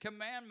against it. His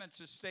commandments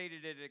have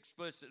stated it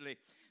explicitly.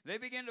 They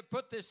began to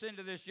put this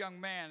into this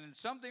young man, and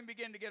something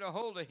began to get a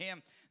hold of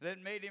him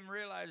that made him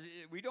realize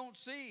we don't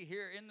see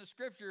here in the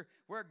scripture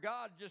where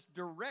God just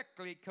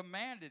directly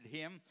commanded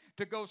him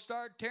to go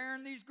start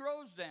tearing these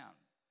groves down.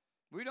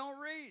 We don't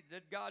read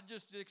that God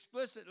just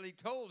explicitly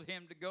told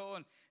him to go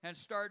and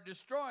start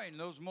destroying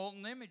those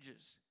molten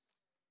images.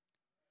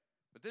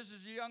 But this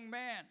is a young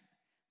man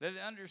that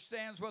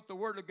understands what the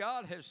Word of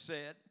God has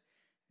said,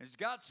 has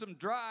got some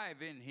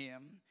drive in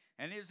him,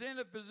 and is in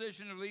a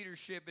position of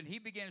leadership, and he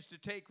begins to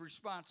take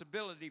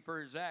responsibility for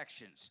his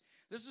actions.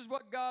 This is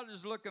what God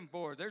is looking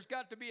for. There's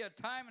got to be a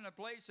time and a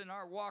place in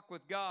our walk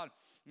with God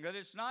that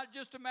it's not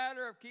just a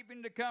matter of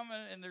keeping the coming,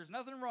 and there's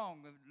nothing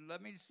wrong.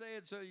 Let me say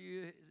it so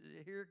you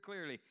hear it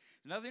clearly.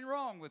 There's nothing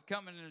wrong with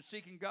coming and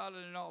seeking God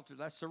at an altar.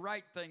 That's the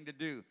right thing to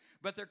do.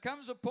 But there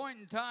comes a point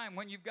in time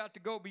when you've got to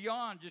go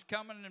beyond just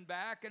coming and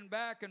back and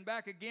back and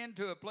back again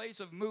to a place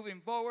of moving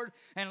forward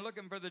and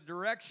looking for the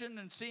direction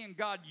and seeing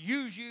God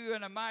use you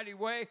in a mighty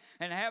way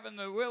and having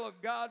the will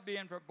of God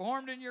being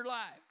performed in your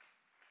life.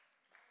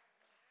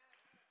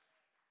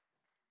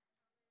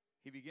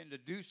 He began to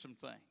do some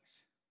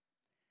things.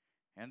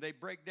 And they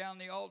break down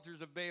the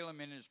altars of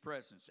Baalim in his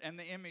presence and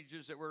the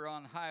images that were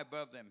on high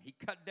above them. He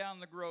cut down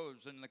the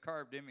groves and the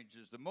carved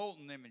images, the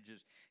molten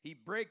images. He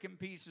brake in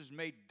pieces,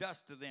 made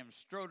dust of them,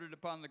 strode it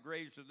upon the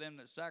graves of them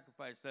that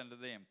sacrificed unto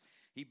them.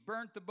 He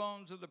burnt the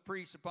bones of the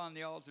priests upon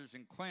the altars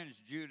and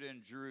cleansed Judah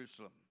and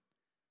Jerusalem.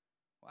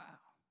 Wow.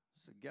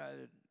 This is a guy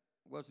that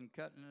wasn't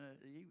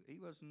he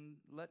wasn't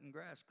letting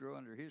grass grow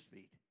under his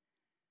feet.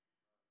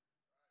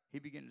 He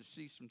began to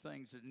see some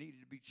things that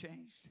needed to be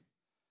changed.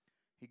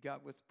 He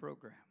got with the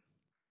program.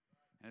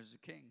 And as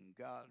a king,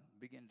 God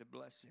began to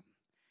bless him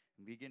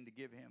and begin to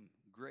give him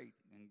great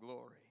and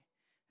glory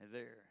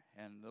there.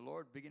 And the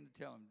Lord began to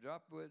tell him,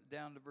 drop it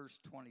down to verse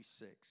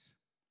 26.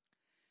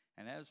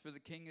 And as for the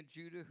king of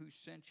Judah who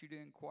sent you to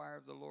inquire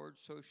of the Lord,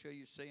 so shall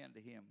you say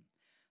unto him,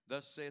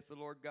 Thus saith the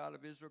Lord God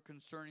of Israel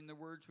concerning the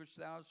words which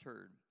thou hast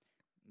heard.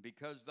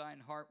 Because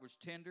thine heart was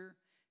tender,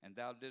 and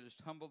thou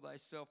didst humble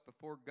thyself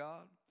before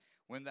God,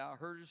 when thou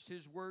heardest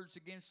his words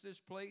against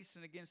this place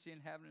and against the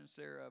inhabitants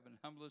thereof, and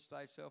humblest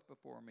thyself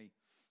before me,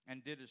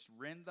 and didst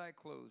rend thy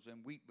clothes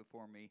and weep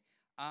before me,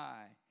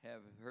 I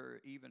have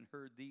even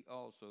heard thee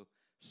also,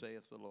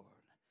 saith the Lord.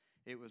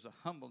 It was a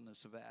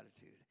humbleness of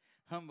attitude,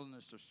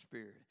 humbleness of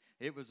spirit.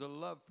 It was a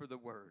love for the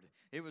word.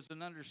 It was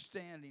an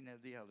understanding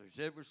of the others.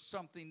 There was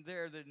something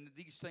there that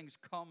these things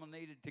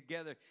culminated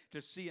together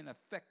to see an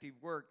effective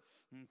work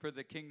for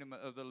the kingdom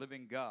of the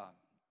living God.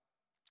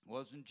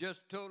 Wasn't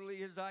just totally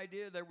his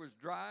idea. There was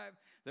drive.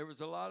 There was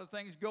a lot of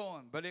things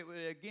going. But it,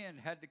 again,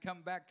 had to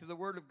come back to the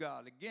Word of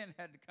God. Again,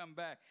 had to come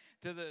back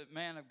to the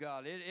man of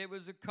God. It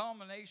was a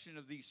culmination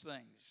of these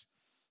things.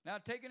 Now,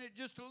 taking it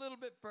just a little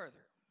bit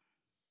further.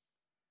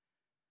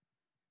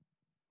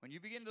 When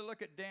you begin to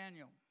look at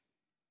Daniel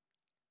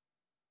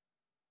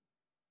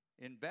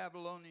in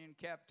Babylonian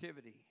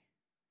captivity,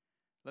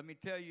 let me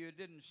tell you, it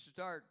didn't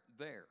start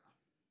there.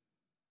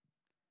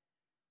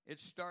 It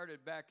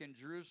started back in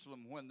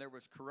Jerusalem when there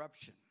was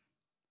corruption.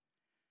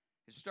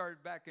 It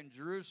started back in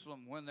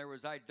Jerusalem when there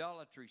was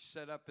idolatry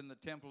set up in the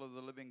temple of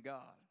the living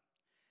God.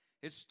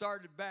 It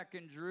started back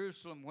in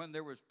Jerusalem when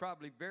there was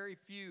probably very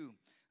few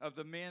of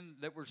the men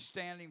that were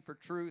standing for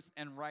truth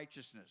and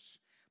righteousness.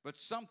 But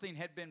something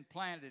had been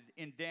planted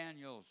in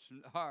Daniel's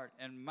heart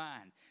and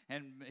mind,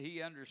 and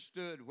he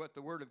understood what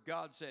the Word of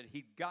God said.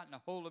 He'd gotten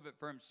a hold of it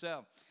for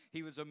himself.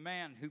 He was a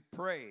man who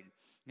prayed.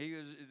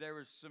 There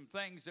were some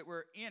things that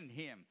were in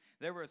him.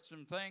 There were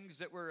some things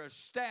that were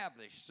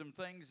established, some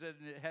things that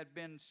had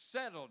been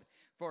settled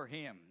for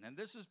him. And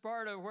this is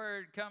part of where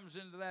it comes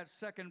into that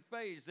second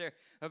phase there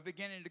of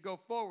beginning to go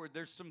forward.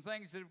 There's some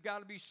things that have got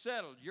to be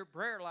settled. Your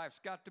prayer life's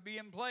got to be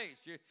in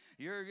place.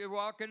 You're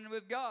walking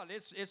with God.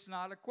 It's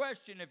not a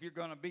question if you're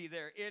going to be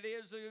there.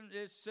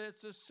 It's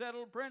a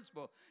settled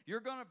principle. You're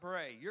going to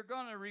pray. You're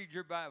going to read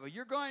your Bible.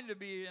 You're going to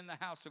be in the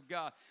house of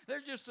God.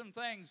 There's just some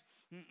things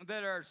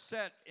that are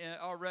set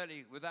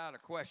already without a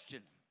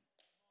question.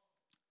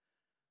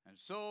 And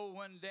so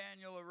when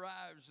Daniel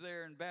arrives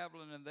there in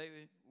Babylon and they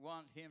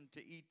want him to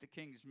eat the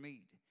king's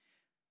meat,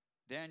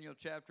 Daniel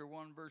chapter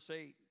 1 verse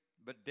 8,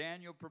 but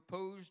Daniel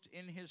proposed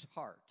in his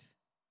heart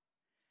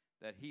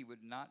that he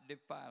would not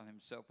defile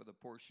himself with a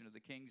portion of the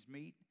king's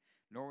meat,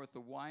 nor with the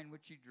wine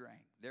which he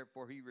drank.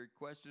 Therefore he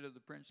requested of the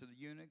prince of the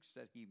eunuchs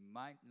that he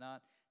might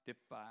not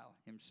defile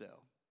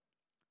himself.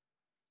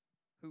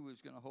 Who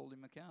was going to hold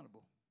him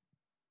accountable?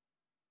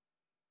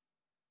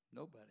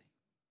 Nobody,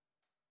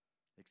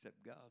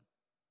 except God.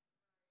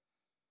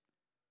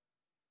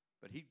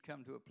 But he'd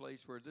come to a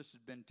place where this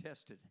had been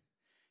tested.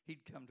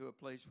 He'd come to a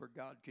place where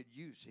God could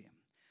use him.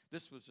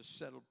 This was a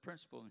settled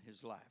principle in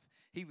his life.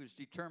 He was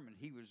determined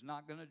he was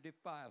not going to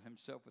defile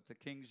himself with the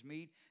king's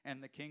meat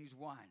and the king's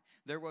wine.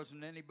 There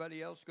wasn't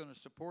anybody else going to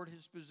support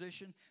his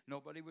position.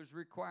 Nobody was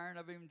requiring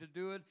of him to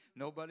do it.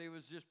 Nobody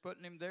was just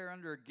putting him there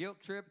under a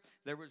guilt trip.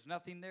 There was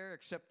nothing there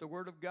except the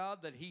word of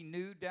God that he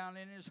knew down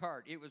in his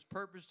heart. It was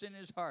purposed in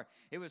his heart.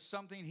 It was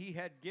something he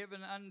had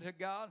given unto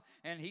God,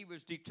 and he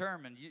was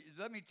determined.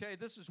 Let me tell you,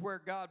 this is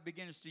where God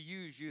begins to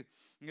use you,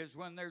 is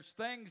when there's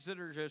things that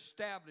are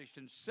established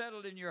and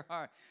settled in your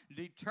heart,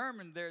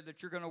 determined there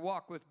that you're going to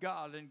walk with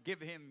God and give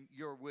him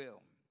your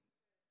will.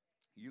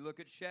 You look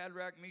at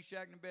Shadrach,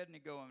 Meshach, and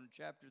Abednego in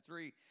chapter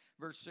 3,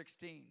 verse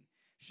 16.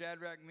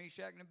 Shadrach,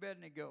 Meshach, and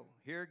Abednego.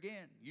 Here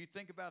again, you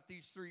think about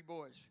these three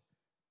boys.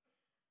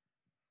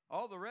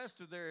 All the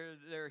rest of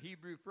their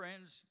Hebrew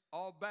friends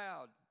all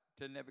bowed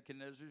to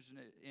Nebuchadnezzar's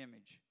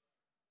image.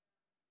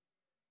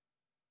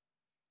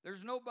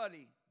 There's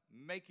nobody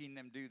making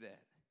them do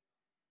that.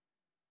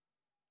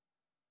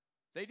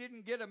 They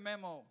didn't get a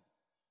memo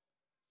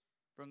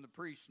from the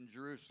priests in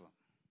Jerusalem.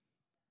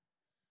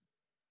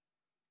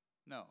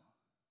 No.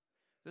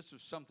 This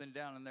was something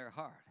down in their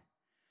heart.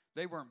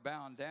 They weren't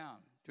bound down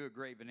to a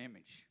graven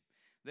image.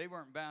 They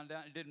weren't bound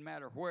down. It didn't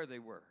matter where they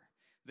were.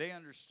 They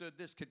understood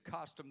this could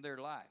cost them their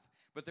life.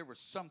 But there was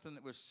something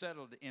that was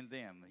settled in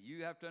them.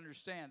 You have to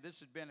understand, this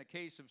had been a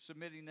case of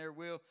submitting their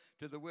will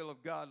to the will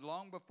of God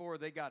long before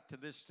they got to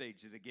this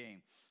stage of the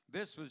game.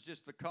 This was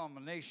just the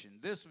culmination.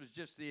 This was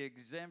just the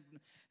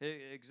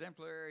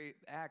exemplary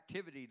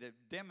activity that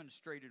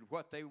demonstrated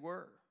what they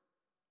were.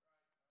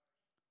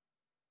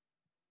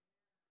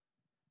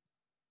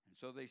 And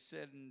So they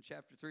said in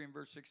chapter 3 and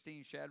verse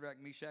 16,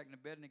 Shadrach, Meshach, and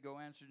Abednego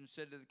answered and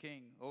said to the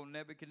king, O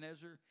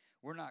Nebuchadnezzar,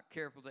 we're not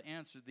careful to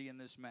answer thee in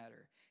this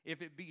matter.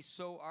 If it be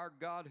so, our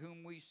God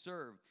whom we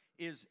serve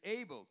is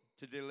able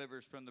to deliver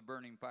us from the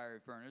burning fiery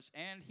furnace,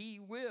 and he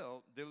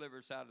will deliver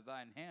us out of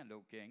thine hand,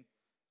 O king.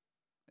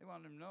 They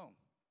want him to know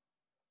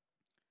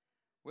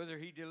whether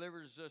he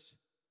delivers us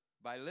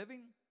by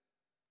living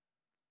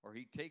or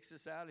he takes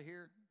us out of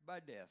here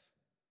by death.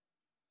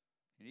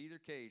 In either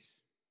case,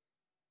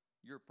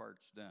 your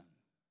part's done.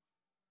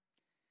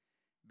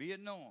 Be it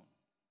known,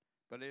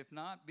 but if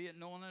not, be it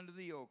known unto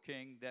thee, O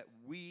king, that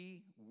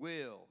we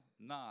will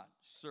not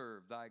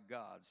serve thy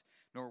gods,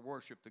 nor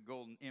worship the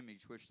golden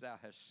image which thou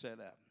hast set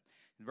up.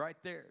 And right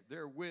there,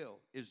 their will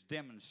is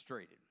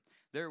demonstrated.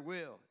 Their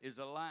will is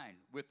aligned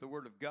with the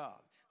word of God.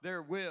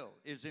 Their will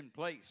is in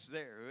place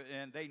there,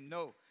 and they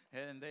know,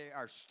 and they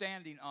are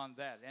standing on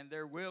that, and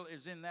their will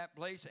is in that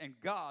place, and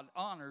God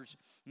honors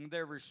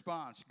their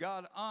response.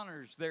 God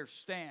honors their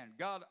stand.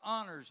 God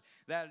honors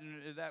that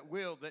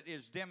will that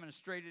is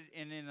demonstrated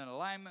and in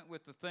alignment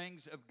with the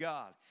things of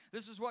God.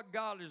 This is what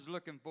God is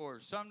looking for.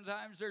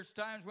 Sometimes there's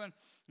times when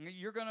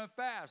you're going to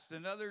fast,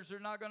 and others are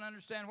not going to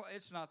understand. Well,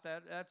 it's not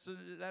that.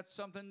 That's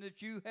something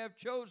that you have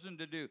chosen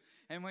to do.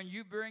 And when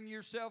you bring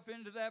yourself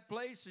into that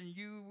place and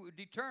you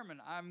determine,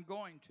 I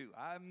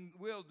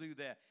will do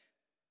that,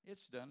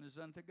 it's done as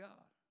unto God.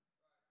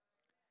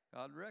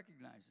 God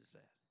recognizes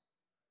that.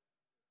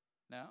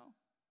 Now,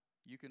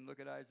 you can look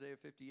at Isaiah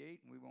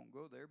 58, and we won't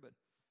go there, but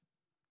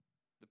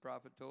the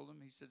prophet told him,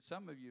 he said,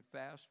 some of you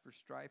fast for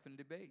strife and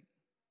debate.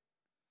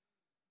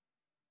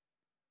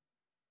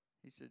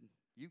 He said,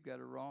 you've got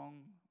a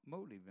wrong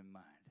motive in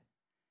mind.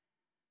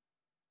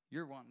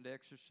 You're wanting to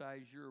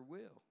exercise your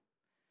will.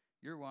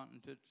 You're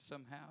wanting to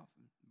somehow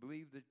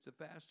believe that the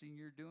fasting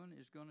you're doing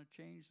is going to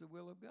change the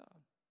will of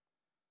God.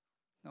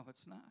 No,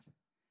 it's not.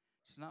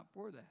 It's not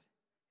for that.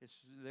 It's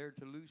there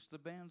to loose the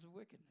bands of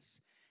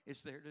wickedness.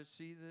 It's there to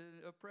see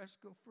the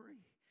oppressed go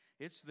free.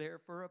 It's there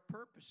for a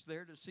purpose,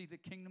 there to see the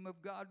kingdom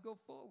of God go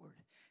forward.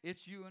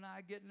 It's you and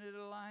I getting it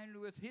aligned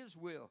with his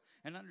will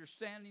and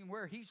understanding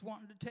where he's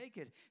wanting to take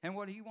it and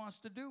what he wants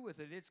to do with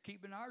it. It's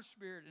keeping our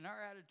spirit and our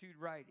attitude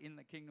right in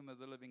the kingdom of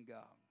the living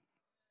God.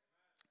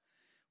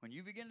 When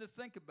you begin to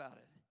think about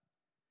it,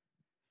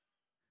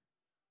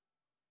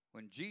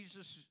 when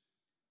Jesus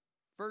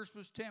first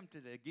was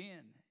tempted,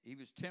 again, he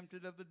was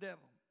tempted of the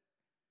devil.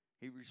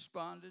 He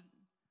responded.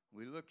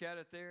 We look at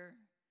it there.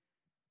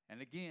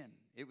 And again,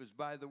 it was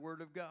by the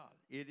word of God.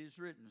 It is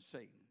written,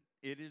 Satan.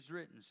 It is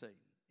written, Satan.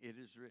 It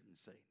is written,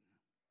 Satan.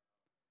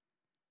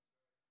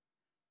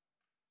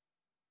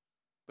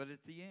 But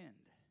at the end,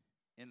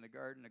 in the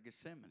Garden of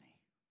Gethsemane,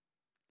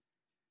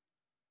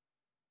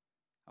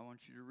 I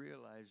want you to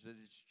realize that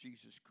it's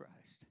Jesus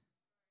Christ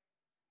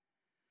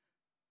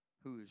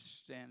who is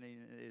standing,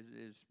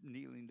 is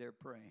kneeling there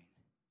praying.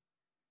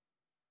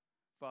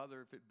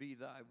 Father, if it be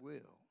thy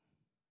will,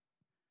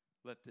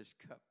 let this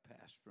cup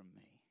pass from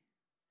me.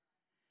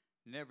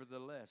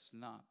 Nevertheless,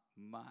 not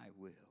my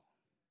will,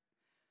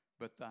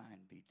 but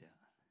thine be done.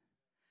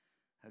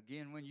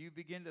 Again, when you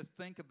begin to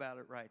think about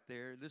it right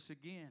there, this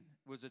again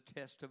was a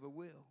test of a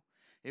will.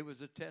 It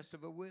was a test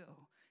of a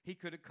will. He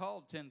could have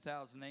called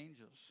 10,000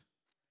 angels.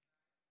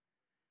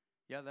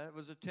 Yeah, that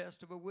was a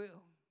test of a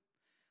will.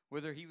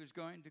 Whether he was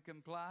going to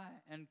comply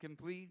and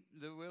complete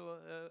the will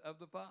of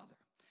the Father.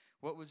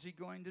 What was he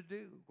going to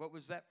do? What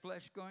was that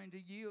flesh going to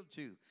yield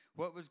to?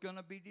 What was going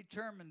to be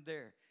determined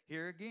there?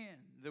 Here again,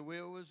 the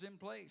will was in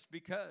place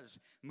because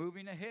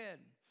moving ahead,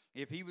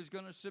 if he was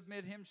going to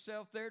submit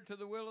himself there to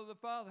the will of the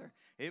Father,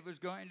 it was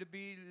going to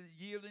be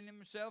yielding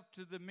himself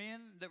to the men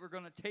that were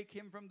going to take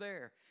him from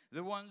there,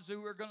 the ones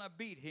who were going to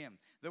beat him,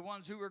 the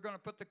ones who were going to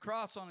put the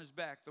cross on his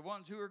back, the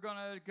ones who were going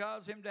to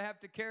cause him to have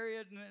to carry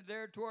it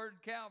there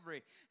toward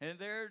Calvary, and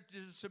there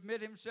to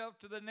submit himself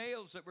to the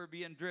nails that were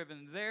being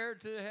driven, there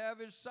to have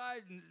his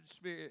side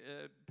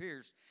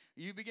pierced.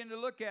 You begin to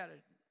look at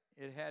it.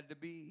 It had to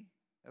be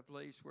a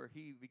place where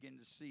he began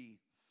to see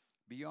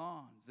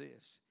beyond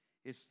this.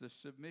 It's the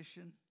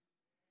submission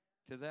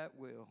to that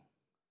will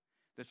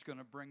that's going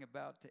to bring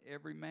about to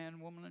every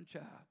man, woman, and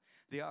child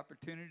the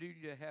opportunity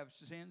to have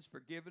sins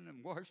forgiven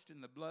and washed in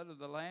the blood of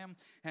the Lamb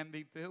and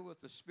be filled with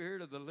the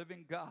Spirit of the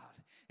living God.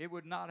 It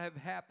would not have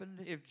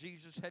happened if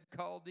Jesus had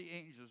called the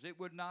angels. It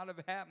would not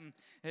have happened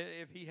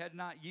if he had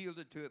not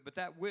yielded to it. But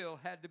that will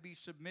had to be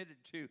submitted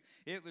to.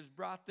 It was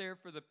brought there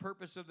for the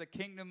purpose of the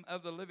kingdom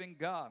of the living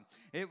God.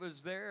 It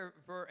was there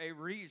for a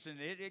reason.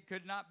 It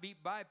could not be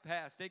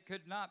bypassed. It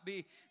could not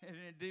be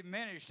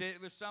diminished.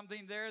 It was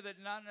something there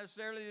that not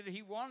necessarily that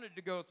he wanted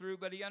to go through,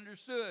 but he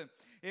understood.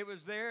 It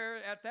was there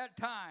at that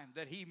time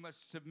that he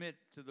must submit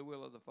to the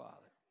will of the Father.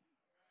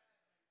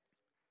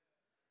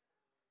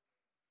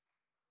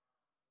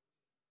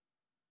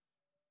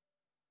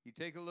 You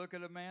take a look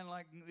at a man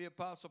like the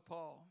Apostle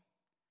Paul,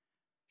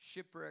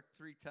 shipwrecked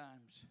 3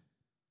 times,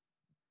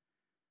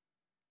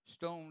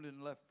 stoned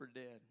and left for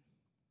dead,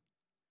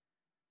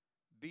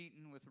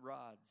 beaten with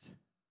rods,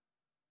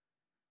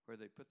 where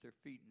they put their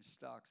feet in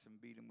stocks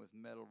and beat them with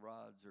metal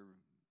rods or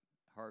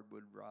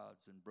hardwood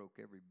rods and broke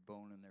every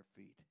bone in their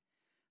feet.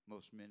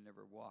 Most men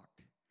never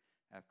walked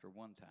after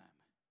one time.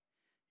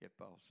 Yet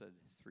Paul said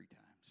 3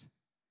 times.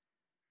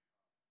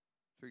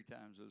 3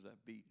 times was I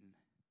beaten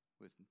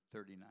with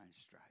 39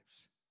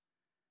 stripes.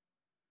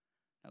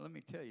 Now let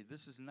me tell you,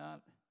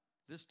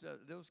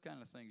 those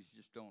kind of things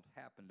just don't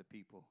happen to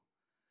people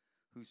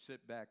who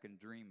sit back and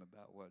dream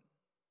about what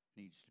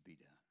needs to be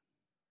done.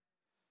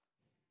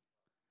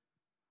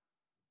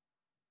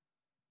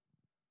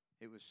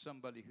 It was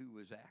somebody who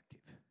was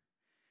active.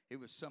 It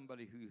was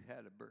somebody who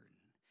had a burden.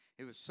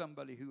 It was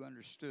somebody who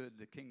understood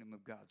the kingdom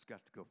of God's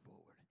got to go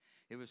forward.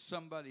 It was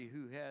somebody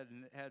who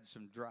had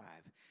some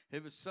drive.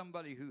 It was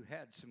somebody who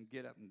had some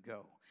get up and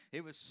go.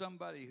 It was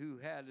somebody who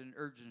had an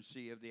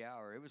urgency of the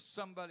hour. It was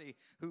somebody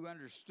who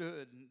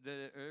understood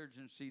the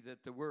urgency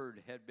that the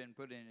word had been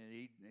put in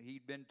it.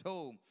 He'd been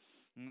told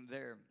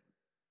there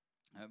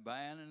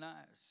by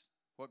Ananias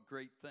what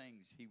great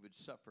things he would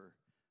suffer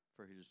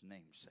for his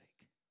name's sake.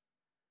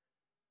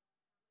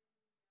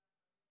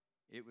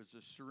 It was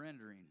a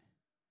surrendering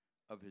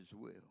of his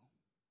will.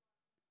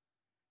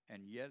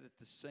 And yet at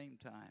the same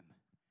time,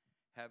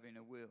 having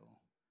a will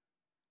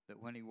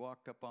that when he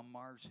walked up on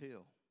Mars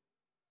Hill,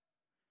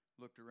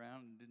 looked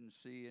around and didn't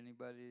see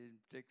anybody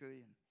particularly,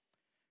 and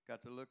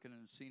got to looking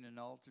and seen an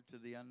altar to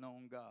the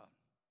unknown God.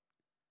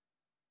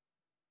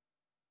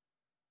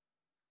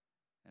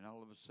 And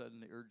all of a sudden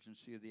the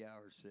urgency of the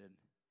hour said,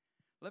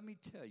 let me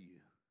tell you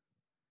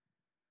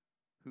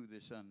who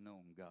this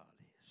unknown God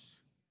is.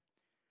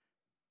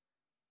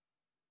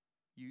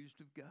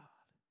 Used of God,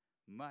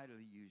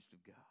 mightily used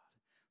of God,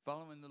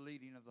 following the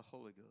leading of the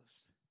Holy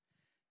Ghost.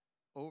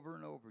 Over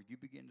and over, you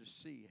begin to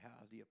see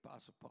how the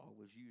Apostle Paul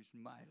was used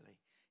mightily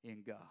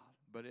in God.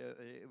 But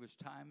it was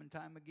time and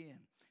time again.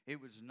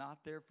 It was not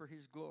there for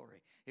his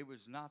glory. It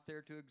was not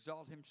there to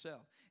exalt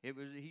himself.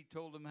 He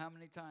told them how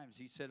many times.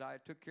 He said, I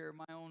took care of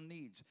my own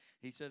needs.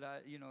 He said,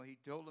 he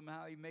told them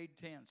how he made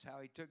tents, how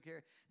he took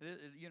care.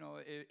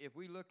 If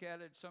we look at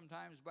it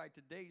sometimes by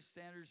today's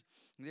standards,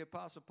 the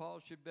Apostle Paul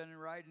should have been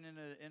riding in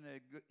a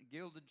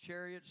gilded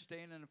chariot,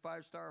 staying in a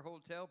 5-star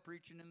hotel,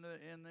 preaching in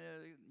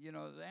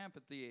the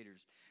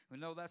amphitheaters.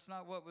 No, that's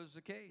not what was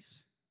the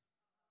case.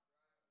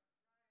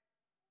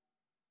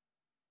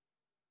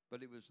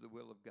 But it was the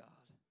will of God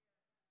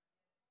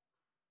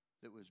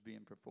that was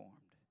being performed.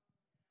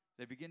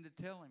 They begin to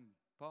tell him,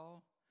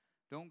 Paul,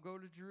 don't go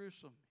to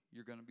Jerusalem.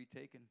 You're going to be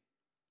taken.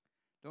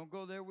 Don't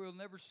go there. We'll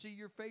never see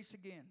your face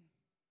again.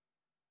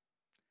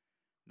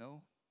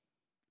 No.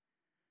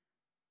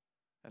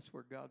 That's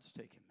where God's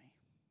taken me.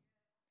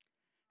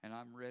 And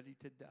I'm ready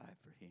to die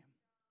for him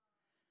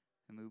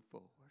and move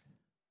forward.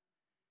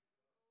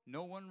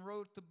 No one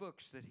wrote the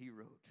books that he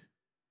wrote.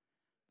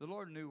 The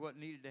Lord knew what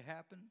needed to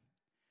happen.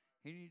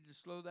 He needed to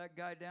slow that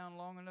guy down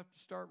long enough to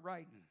start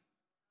writing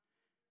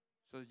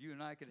so that you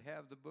and I could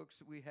have the books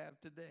that we have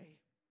today.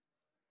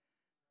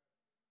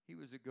 He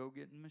was a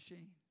go-getting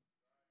machine.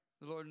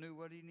 The Lord knew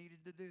what he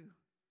needed to do.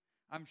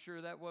 I'm sure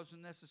that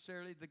wasn't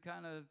necessarily the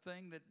kind of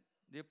thing that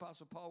the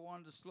Apostle Paul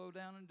wanted to slow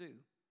down and do.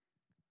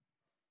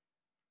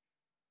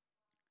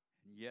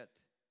 And yet,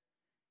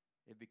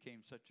 it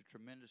became such a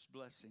tremendous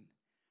blessing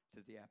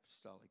to the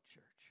apostolic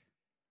church.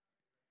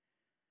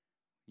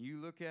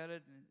 You look at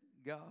it, and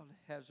God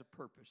has a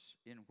purpose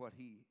in what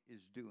he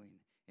is doing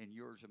in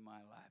yours and my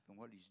life and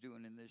what he's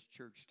doing in this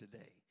church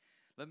today.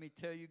 Let me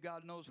tell you,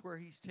 God knows where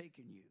he's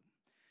taking you.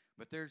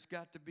 But there's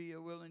got to be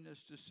a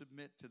willingness to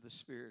submit to the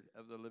Spirit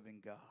of the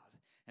living God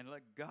and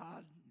let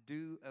God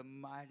do a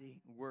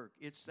mighty work.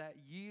 It's that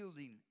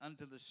yielding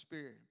unto the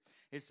Spirit.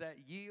 It's that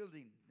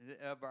yielding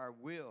of our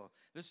will.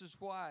 This is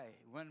why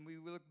when we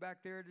look back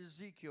there at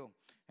Ezekiel,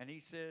 and he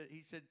said,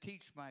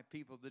 teach my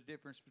people the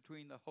difference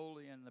between the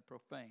holy and the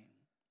profane.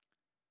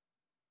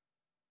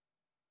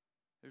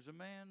 There's a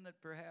man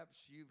that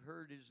perhaps you've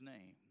heard his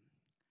name,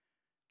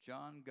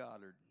 John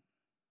Goddard.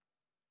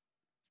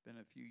 It's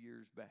been a few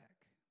years back.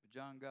 But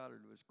John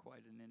Goddard was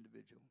quite an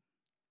individual.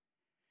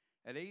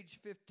 At age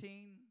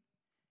 15,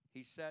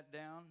 he sat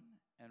down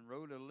and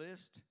wrote a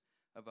list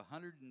of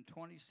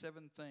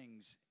 127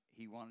 things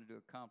he wanted to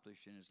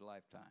accomplish in his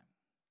lifetime.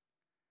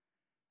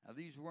 Now,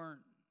 these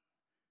weren't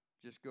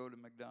just go to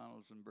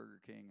McDonald's and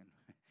Burger King. And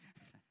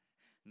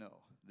no,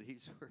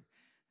 these were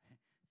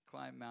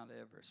climb Mount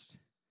Everest,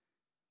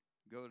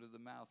 go to the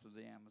mouth of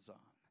the Amazon.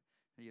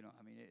 It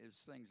was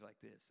things like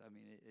this.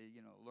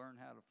 Learn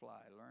how to fly,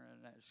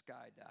 learn how to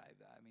skydive.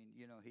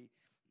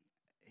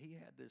 He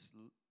had this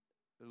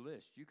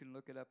list. You can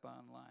look it up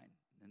online,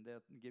 and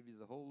they'll give you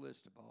the whole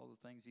list of all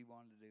the things he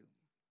wanted to do.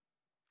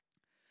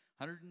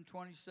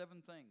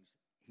 127 things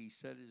he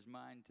set his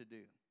mind to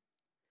do.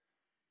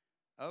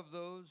 Of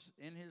those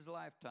in his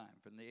lifetime,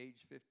 from the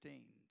age 15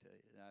 to,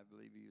 I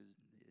believe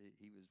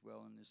he was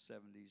well in his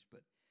 70s,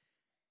 but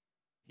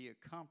he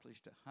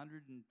accomplished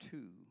 102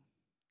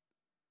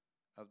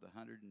 of the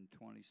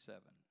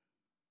 127.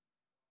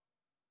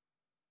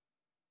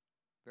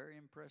 Very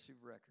impressive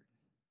record.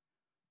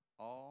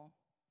 All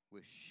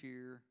with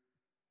sheer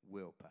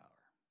willpower.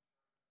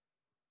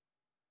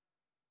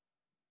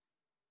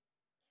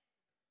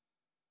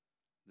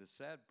 the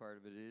sad part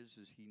of it is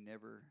he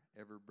never,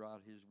 ever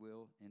brought his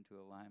will into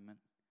alignment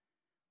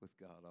with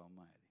God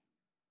Almighty.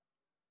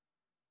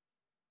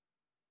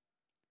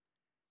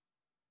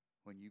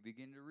 When you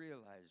begin to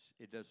realize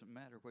it doesn't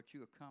matter what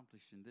you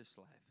accomplish in this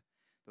life,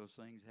 those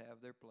things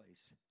have their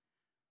place.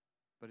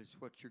 But it's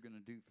what you're going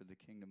to do for the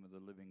kingdom of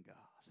the living God.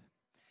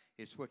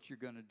 It's what you're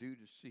going to do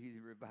to see the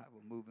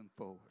revival moving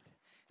forward.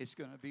 It's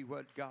going to be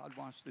what God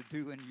wants to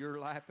do in your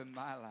life and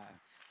my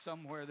life.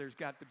 Somewhere there's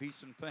got to be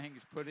some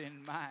things put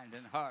in mind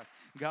and heart.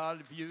 God,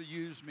 if you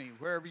use me,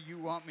 wherever you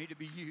want me to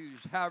be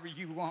used, however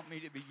you want me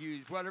to be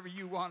used, whatever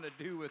you want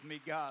to do with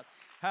me, God.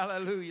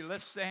 Hallelujah.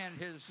 Let's stand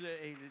his,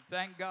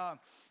 thank God.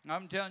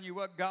 I'm telling you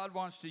what, God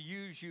wants to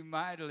use you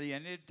mightily,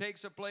 and it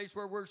takes a place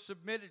where we're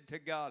submitted to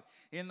God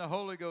in the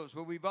Holy Ghost.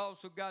 But we've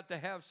also got to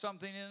have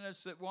something in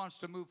us that wants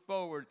to move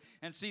forward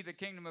and see the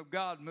kingdom of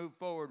God move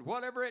forward.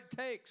 Whatever it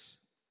takes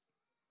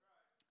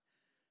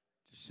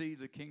to see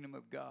the kingdom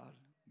of God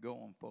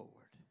going forward.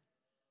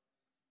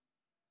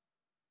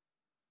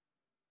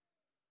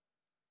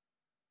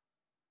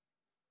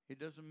 It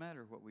doesn't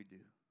matter what we do.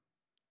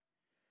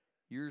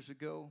 Years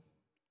ago,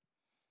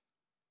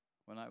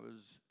 when I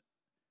was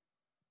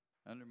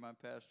under my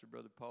pastor,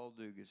 Brother Paul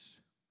Dugas,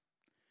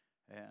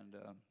 and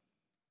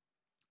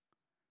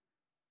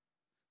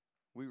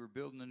we were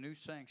building a new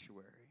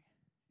sanctuary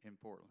in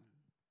Portland.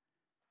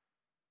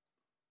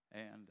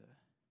 And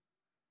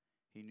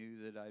he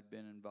knew that I'd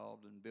been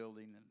involved in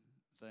building and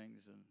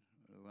things, and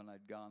when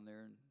I'd gone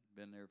there and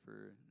been there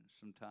for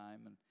some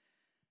time,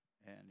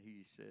 and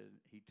he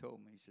told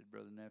me, he said,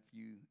 Brother Neff,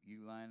 you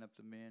line up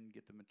the men,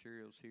 get the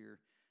materials here,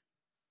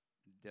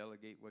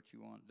 delegate what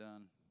you want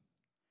done.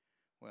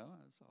 Well,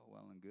 that's all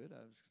well and good.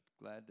 I was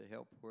glad to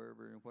help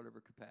wherever, in whatever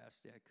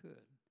capacity I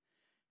could.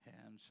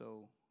 And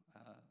so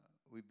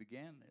we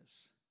began this.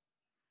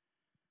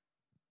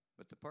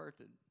 But the part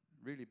that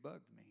really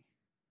bugged me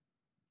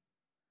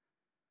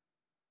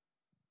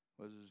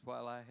was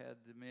while I had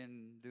the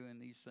men doing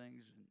these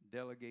things,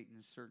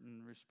 delegating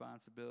certain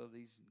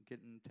responsibilities, and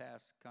getting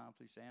tasks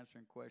accomplished,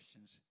 answering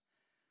questions,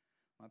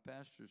 my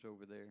pastor's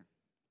over there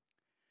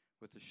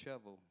with a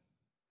shovel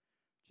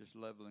just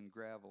leveling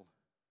gravel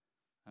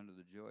under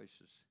the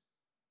joists.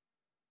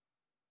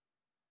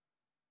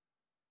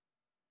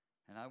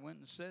 And I went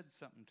and said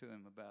something to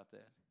him about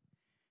that.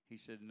 He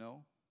said,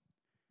 no.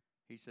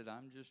 He said,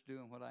 I'm just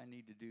doing what I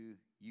need to do.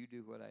 You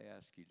do what I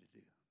ask you to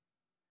do.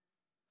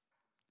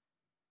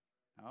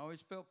 I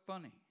always felt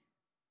funny.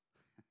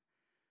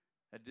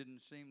 That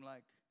didn't seem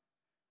like,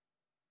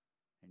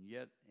 and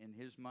yet in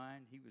his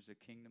mind, he was a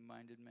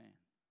kingdom-minded man.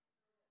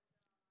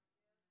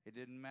 It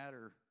didn't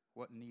matter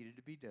what needed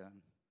to be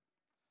done.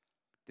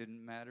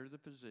 Didn't matter the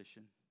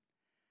position.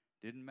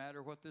 Didn't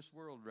matter what this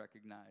world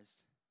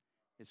recognized.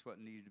 It's what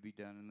needed to be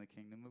done in the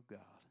kingdom of God,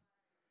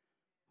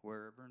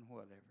 wherever and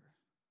whatever.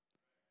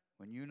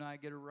 When you and I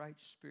get a right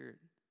spirit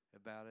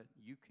about it,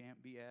 you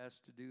can't be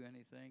asked to do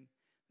anything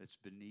that's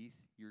beneath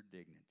your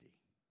dignity.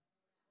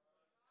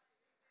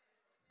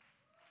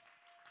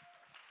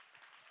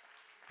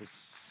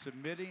 It's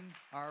submitting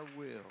our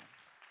will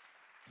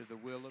to the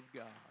will of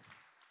God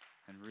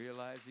and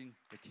realizing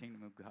the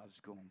kingdom of God's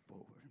going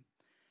forward.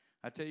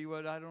 I tell you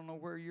what, I don't know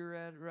where you're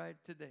at right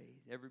today.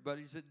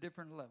 Everybody's at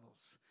different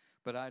levels.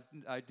 But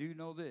I do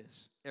know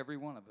this. Every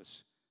one of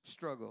us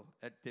struggle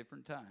at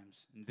different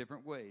times in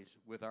different ways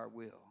with our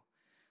will.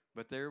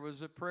 But there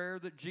was a prayer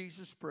that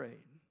Jesus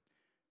prayed.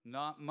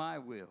 Not my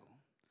will,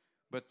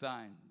 but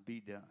thine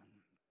be done.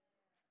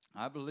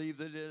 I believe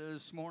that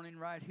this morning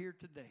right here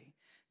today,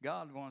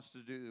 God wants to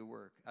do the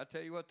work. I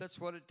tell you what, that's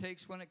what it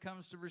takes when it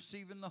comes to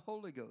receiving the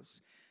Holy Ghost.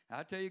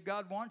 I tell you,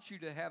 God wants you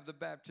to have the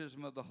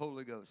baptism of the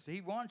Holy Ghost.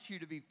 He wants you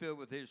to be filled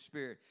with His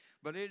Spirit.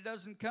 But it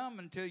doesn't come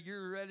until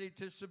you're ready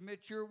to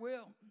submit your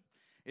will.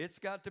 It's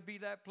got to be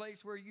that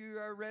place where you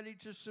are ready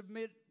to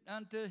submit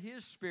unto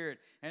His Spirit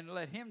and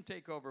let Him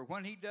take over.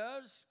 When He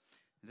does,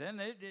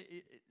 then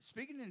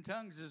speaking in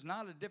tongues is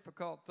not a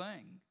difficult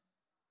thing,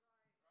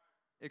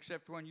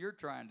 except when you're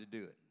trying to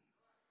do it.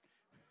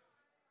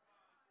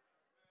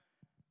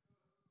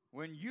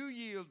 When you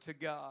yield to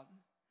God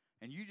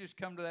and you just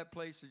come to that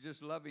place of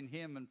just loving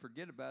Him and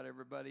forget about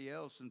everybody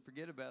else and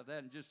forget about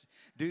that and just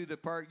do the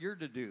part you're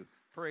to do,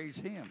 praise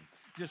Him.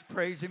 Just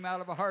praise Him out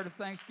of a heart of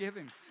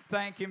thanksgiving.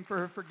 Thank Him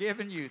for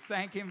forgiving you.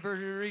 Thank Him for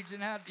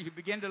reaching out. You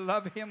begin to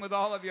love Him with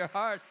all of your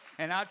heart.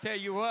 And I tell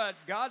you what,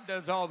 God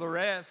does all the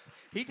rest.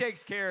 He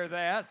takes care of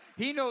that.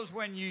 He knows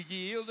when you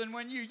yield. And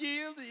when you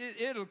yield,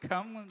 it'll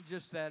come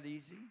just that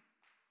easy.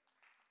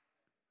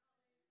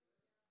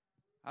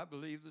 I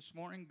believe this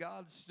morning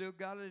God's still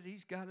got it.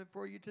 He's got it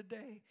for you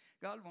today.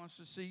 God wants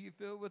to see you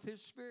filled with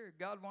His Spirit.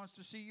 God wants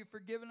to see you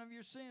forgiven of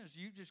your sins.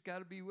 You just got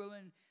to be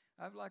willing,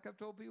 like I've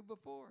told people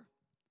before.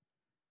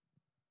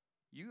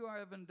 You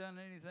haven't done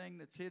anything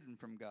that's hidden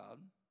from God.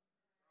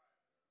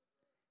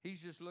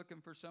 He's just looking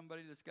for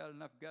somebody that's got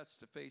enough guts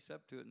to face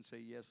up to it and say,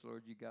 yes,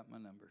 Lord, you got my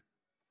number.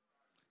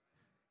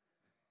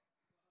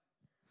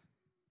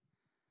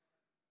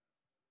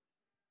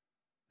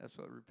 That's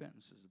what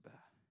repentance is about.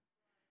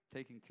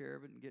 Taking care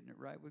of it and getting it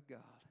right with God.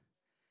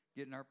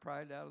 getting our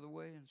pride out of the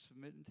way and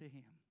submitting to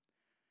Him.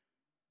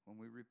 When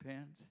we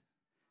repent,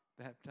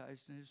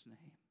 baptized in His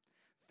name,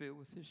 filled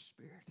with His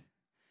Spirit.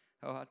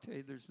 Oh, I tell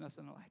you, there's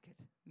nothing like it.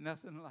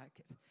 Nothing like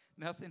it.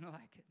 Nothing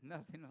like it.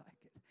 Nothing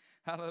like it.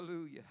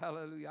 Hallelujah.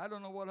 Hallelujah. I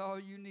don't know what all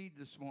you need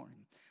this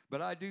morning,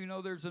 but I do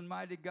know there's a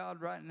mighty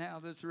God right now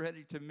that's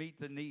ready to meet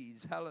the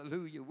needs.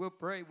 Hallelujah. We'll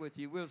pray with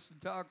you. We'll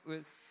talk with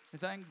you.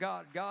 Thank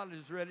God. God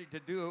is ready to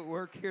do a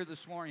work here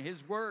this morning.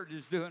 His word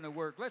is doing a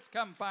work. Let's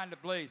come find a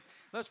place.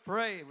 Let's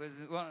pray.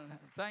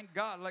 Thank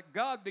God. Let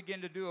God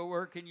begin to do a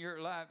work in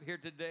your life here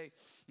today.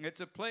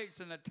 It's a place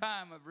and a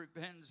time of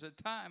repentance, a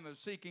time of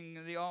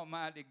seeking the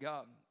Almighty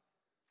God.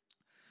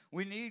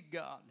 We need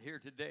God here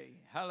today.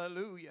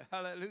 Hallelujah.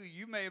 Hallelujah.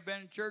 You may have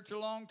been in church a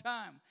long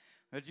time,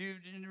 but you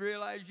didn't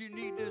realize you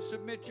need to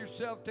submit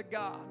yourself to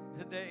God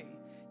today.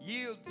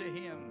 Yield to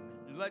Him.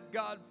 Let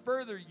God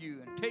further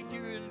you and take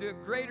you into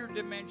greater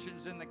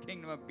dimensions in the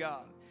kingdom of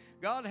God.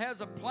 God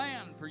has a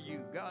plan for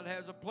you. God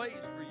has a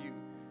place for you.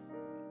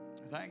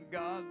 Thank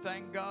God,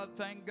 thank God,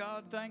 thank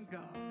God, thank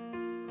God.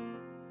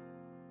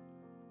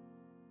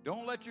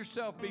 Don't let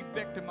yourself be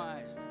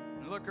victimized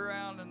and look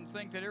around and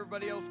think that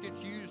everybody else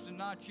gets used and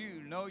not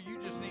you. No, you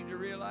just need to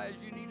realize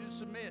you need to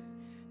submit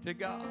to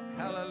God.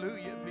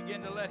 Hallelujah.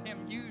 Begin to let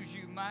Him use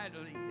you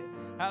mightily.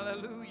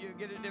 Hallelujah.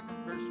 Get a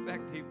different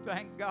perspective.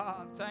 Thank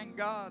God, thank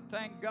God,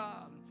 thank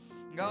God.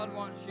 God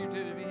wants you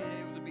to be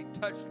able to be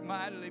touched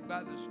mightily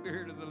by the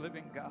Spirit of the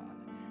living God.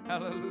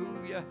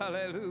 Hallelujah,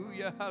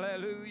 hallelujah,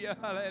 hallelujah,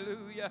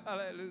 hallelujah,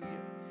 hallelujah.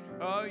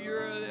 Oh,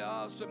 you're the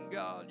awesome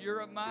God. You're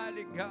a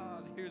mighty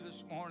God here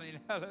this morning.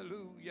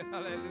 Hallelujah,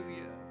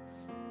 hallelujah.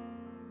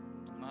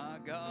 My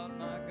God,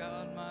 my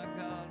God, my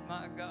God,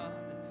 my God.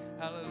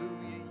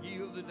 Hallelujah.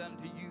 Yielded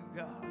unto you,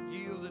 God.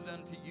 Yielded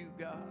unto you,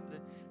 God.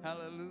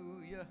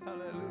 Hallelujah,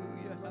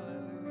 hallelujah,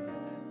 hallelujah.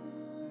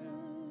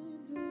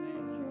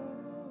 Thank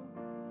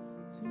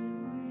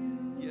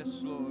you.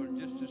 Yes, Lord,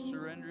 just to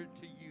surrender it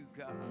to you,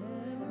 God.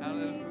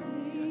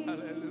 Hallelujah,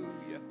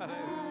 hallelujah,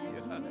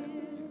 hallelujah,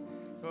 hallelujah.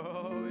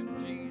 Oh, in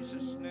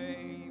Jesus'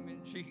 name,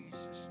 in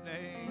Jesus'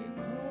 name.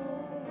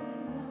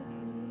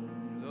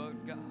 Lord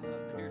God,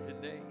 here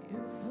today,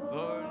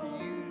 Lord,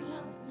 use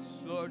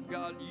us. Lord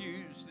God,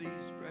 use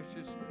these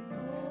precious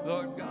people.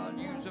 Lord God,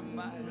 use them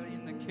mightily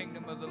in the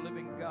kingdom of the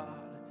living God.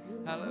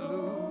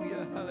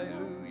 Hallelujah,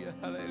 hallelujah,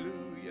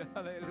 hallelujah,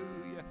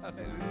 hallelujah,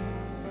 hallelujah.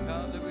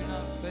 God, that we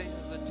not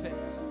fail the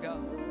test,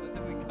 God, but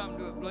that we come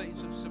to a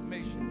place of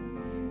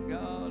submission.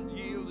 God,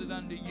 yielded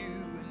unto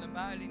you in the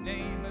mighty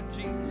name of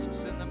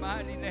Jesus, in the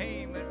mighty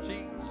name of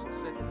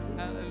Jesus.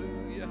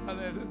 Hallelujah,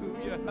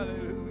 hallelujah,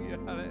 hallelujah,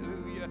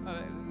 hallelujah,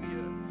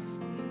 hallelujah.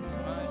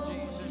 My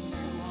Jesus, you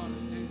want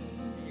to do,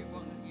 you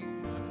want to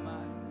use them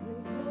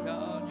mighty.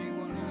 God, you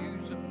want to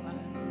use them mighty.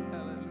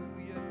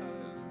 Hallelujah,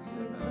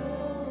 hallelujah,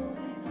 hallelujah.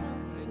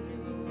 Thank you,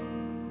 Lord.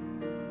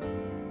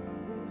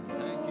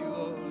 Thank you,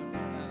 Lord.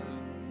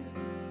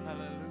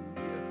 Hallelujah,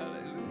 hallelujah,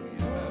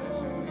 hallelujah,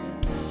 hallelujah.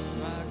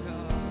 My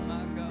God,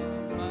 my God,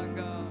 my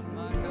God,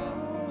 my God,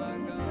 my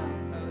God.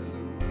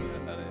 Hallelujah,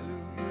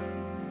 hallelujah.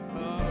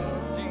 Oh,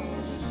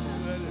 Jesus,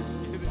 let us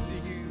give it to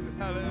you.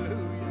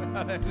 Hallelujah,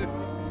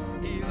 hallelujah.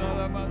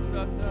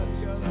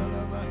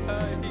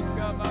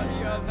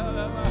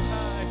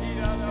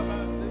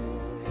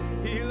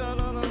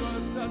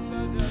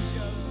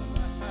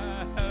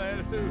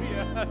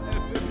 Hallelujah,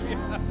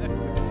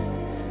 hallelujah.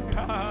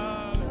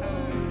 God,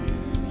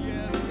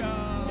 yes,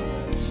 God.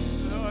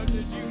 Lord,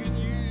 that you can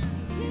use.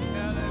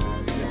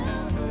 Hallelujah,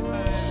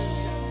 hallelujah.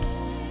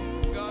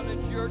 God,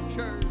 it's your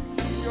church,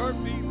 it's your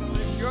people,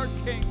 it's your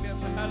kingdom.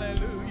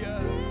 Hallelujah.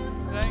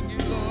 Thank you,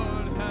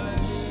 Lord.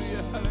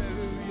 Hallelujah,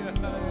 hallelujah,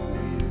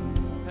 hallelujah.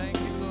 Thank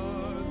you,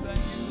 Lord.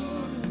 Thank you,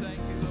 Lord. Thank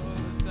you,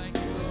 Lord. Thank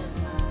you, Lord.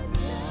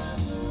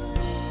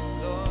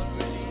 Lord,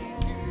 we need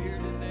you here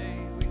today.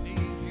 We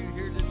need you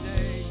here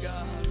today,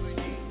 God. We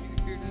need you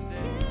here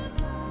today.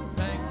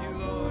 Thank you,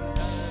 Lord.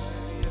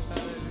 Hallelujah,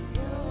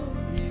 hallelujah.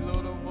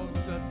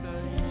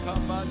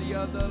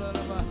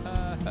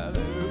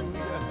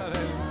 Hallelujah,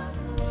 hallelujah.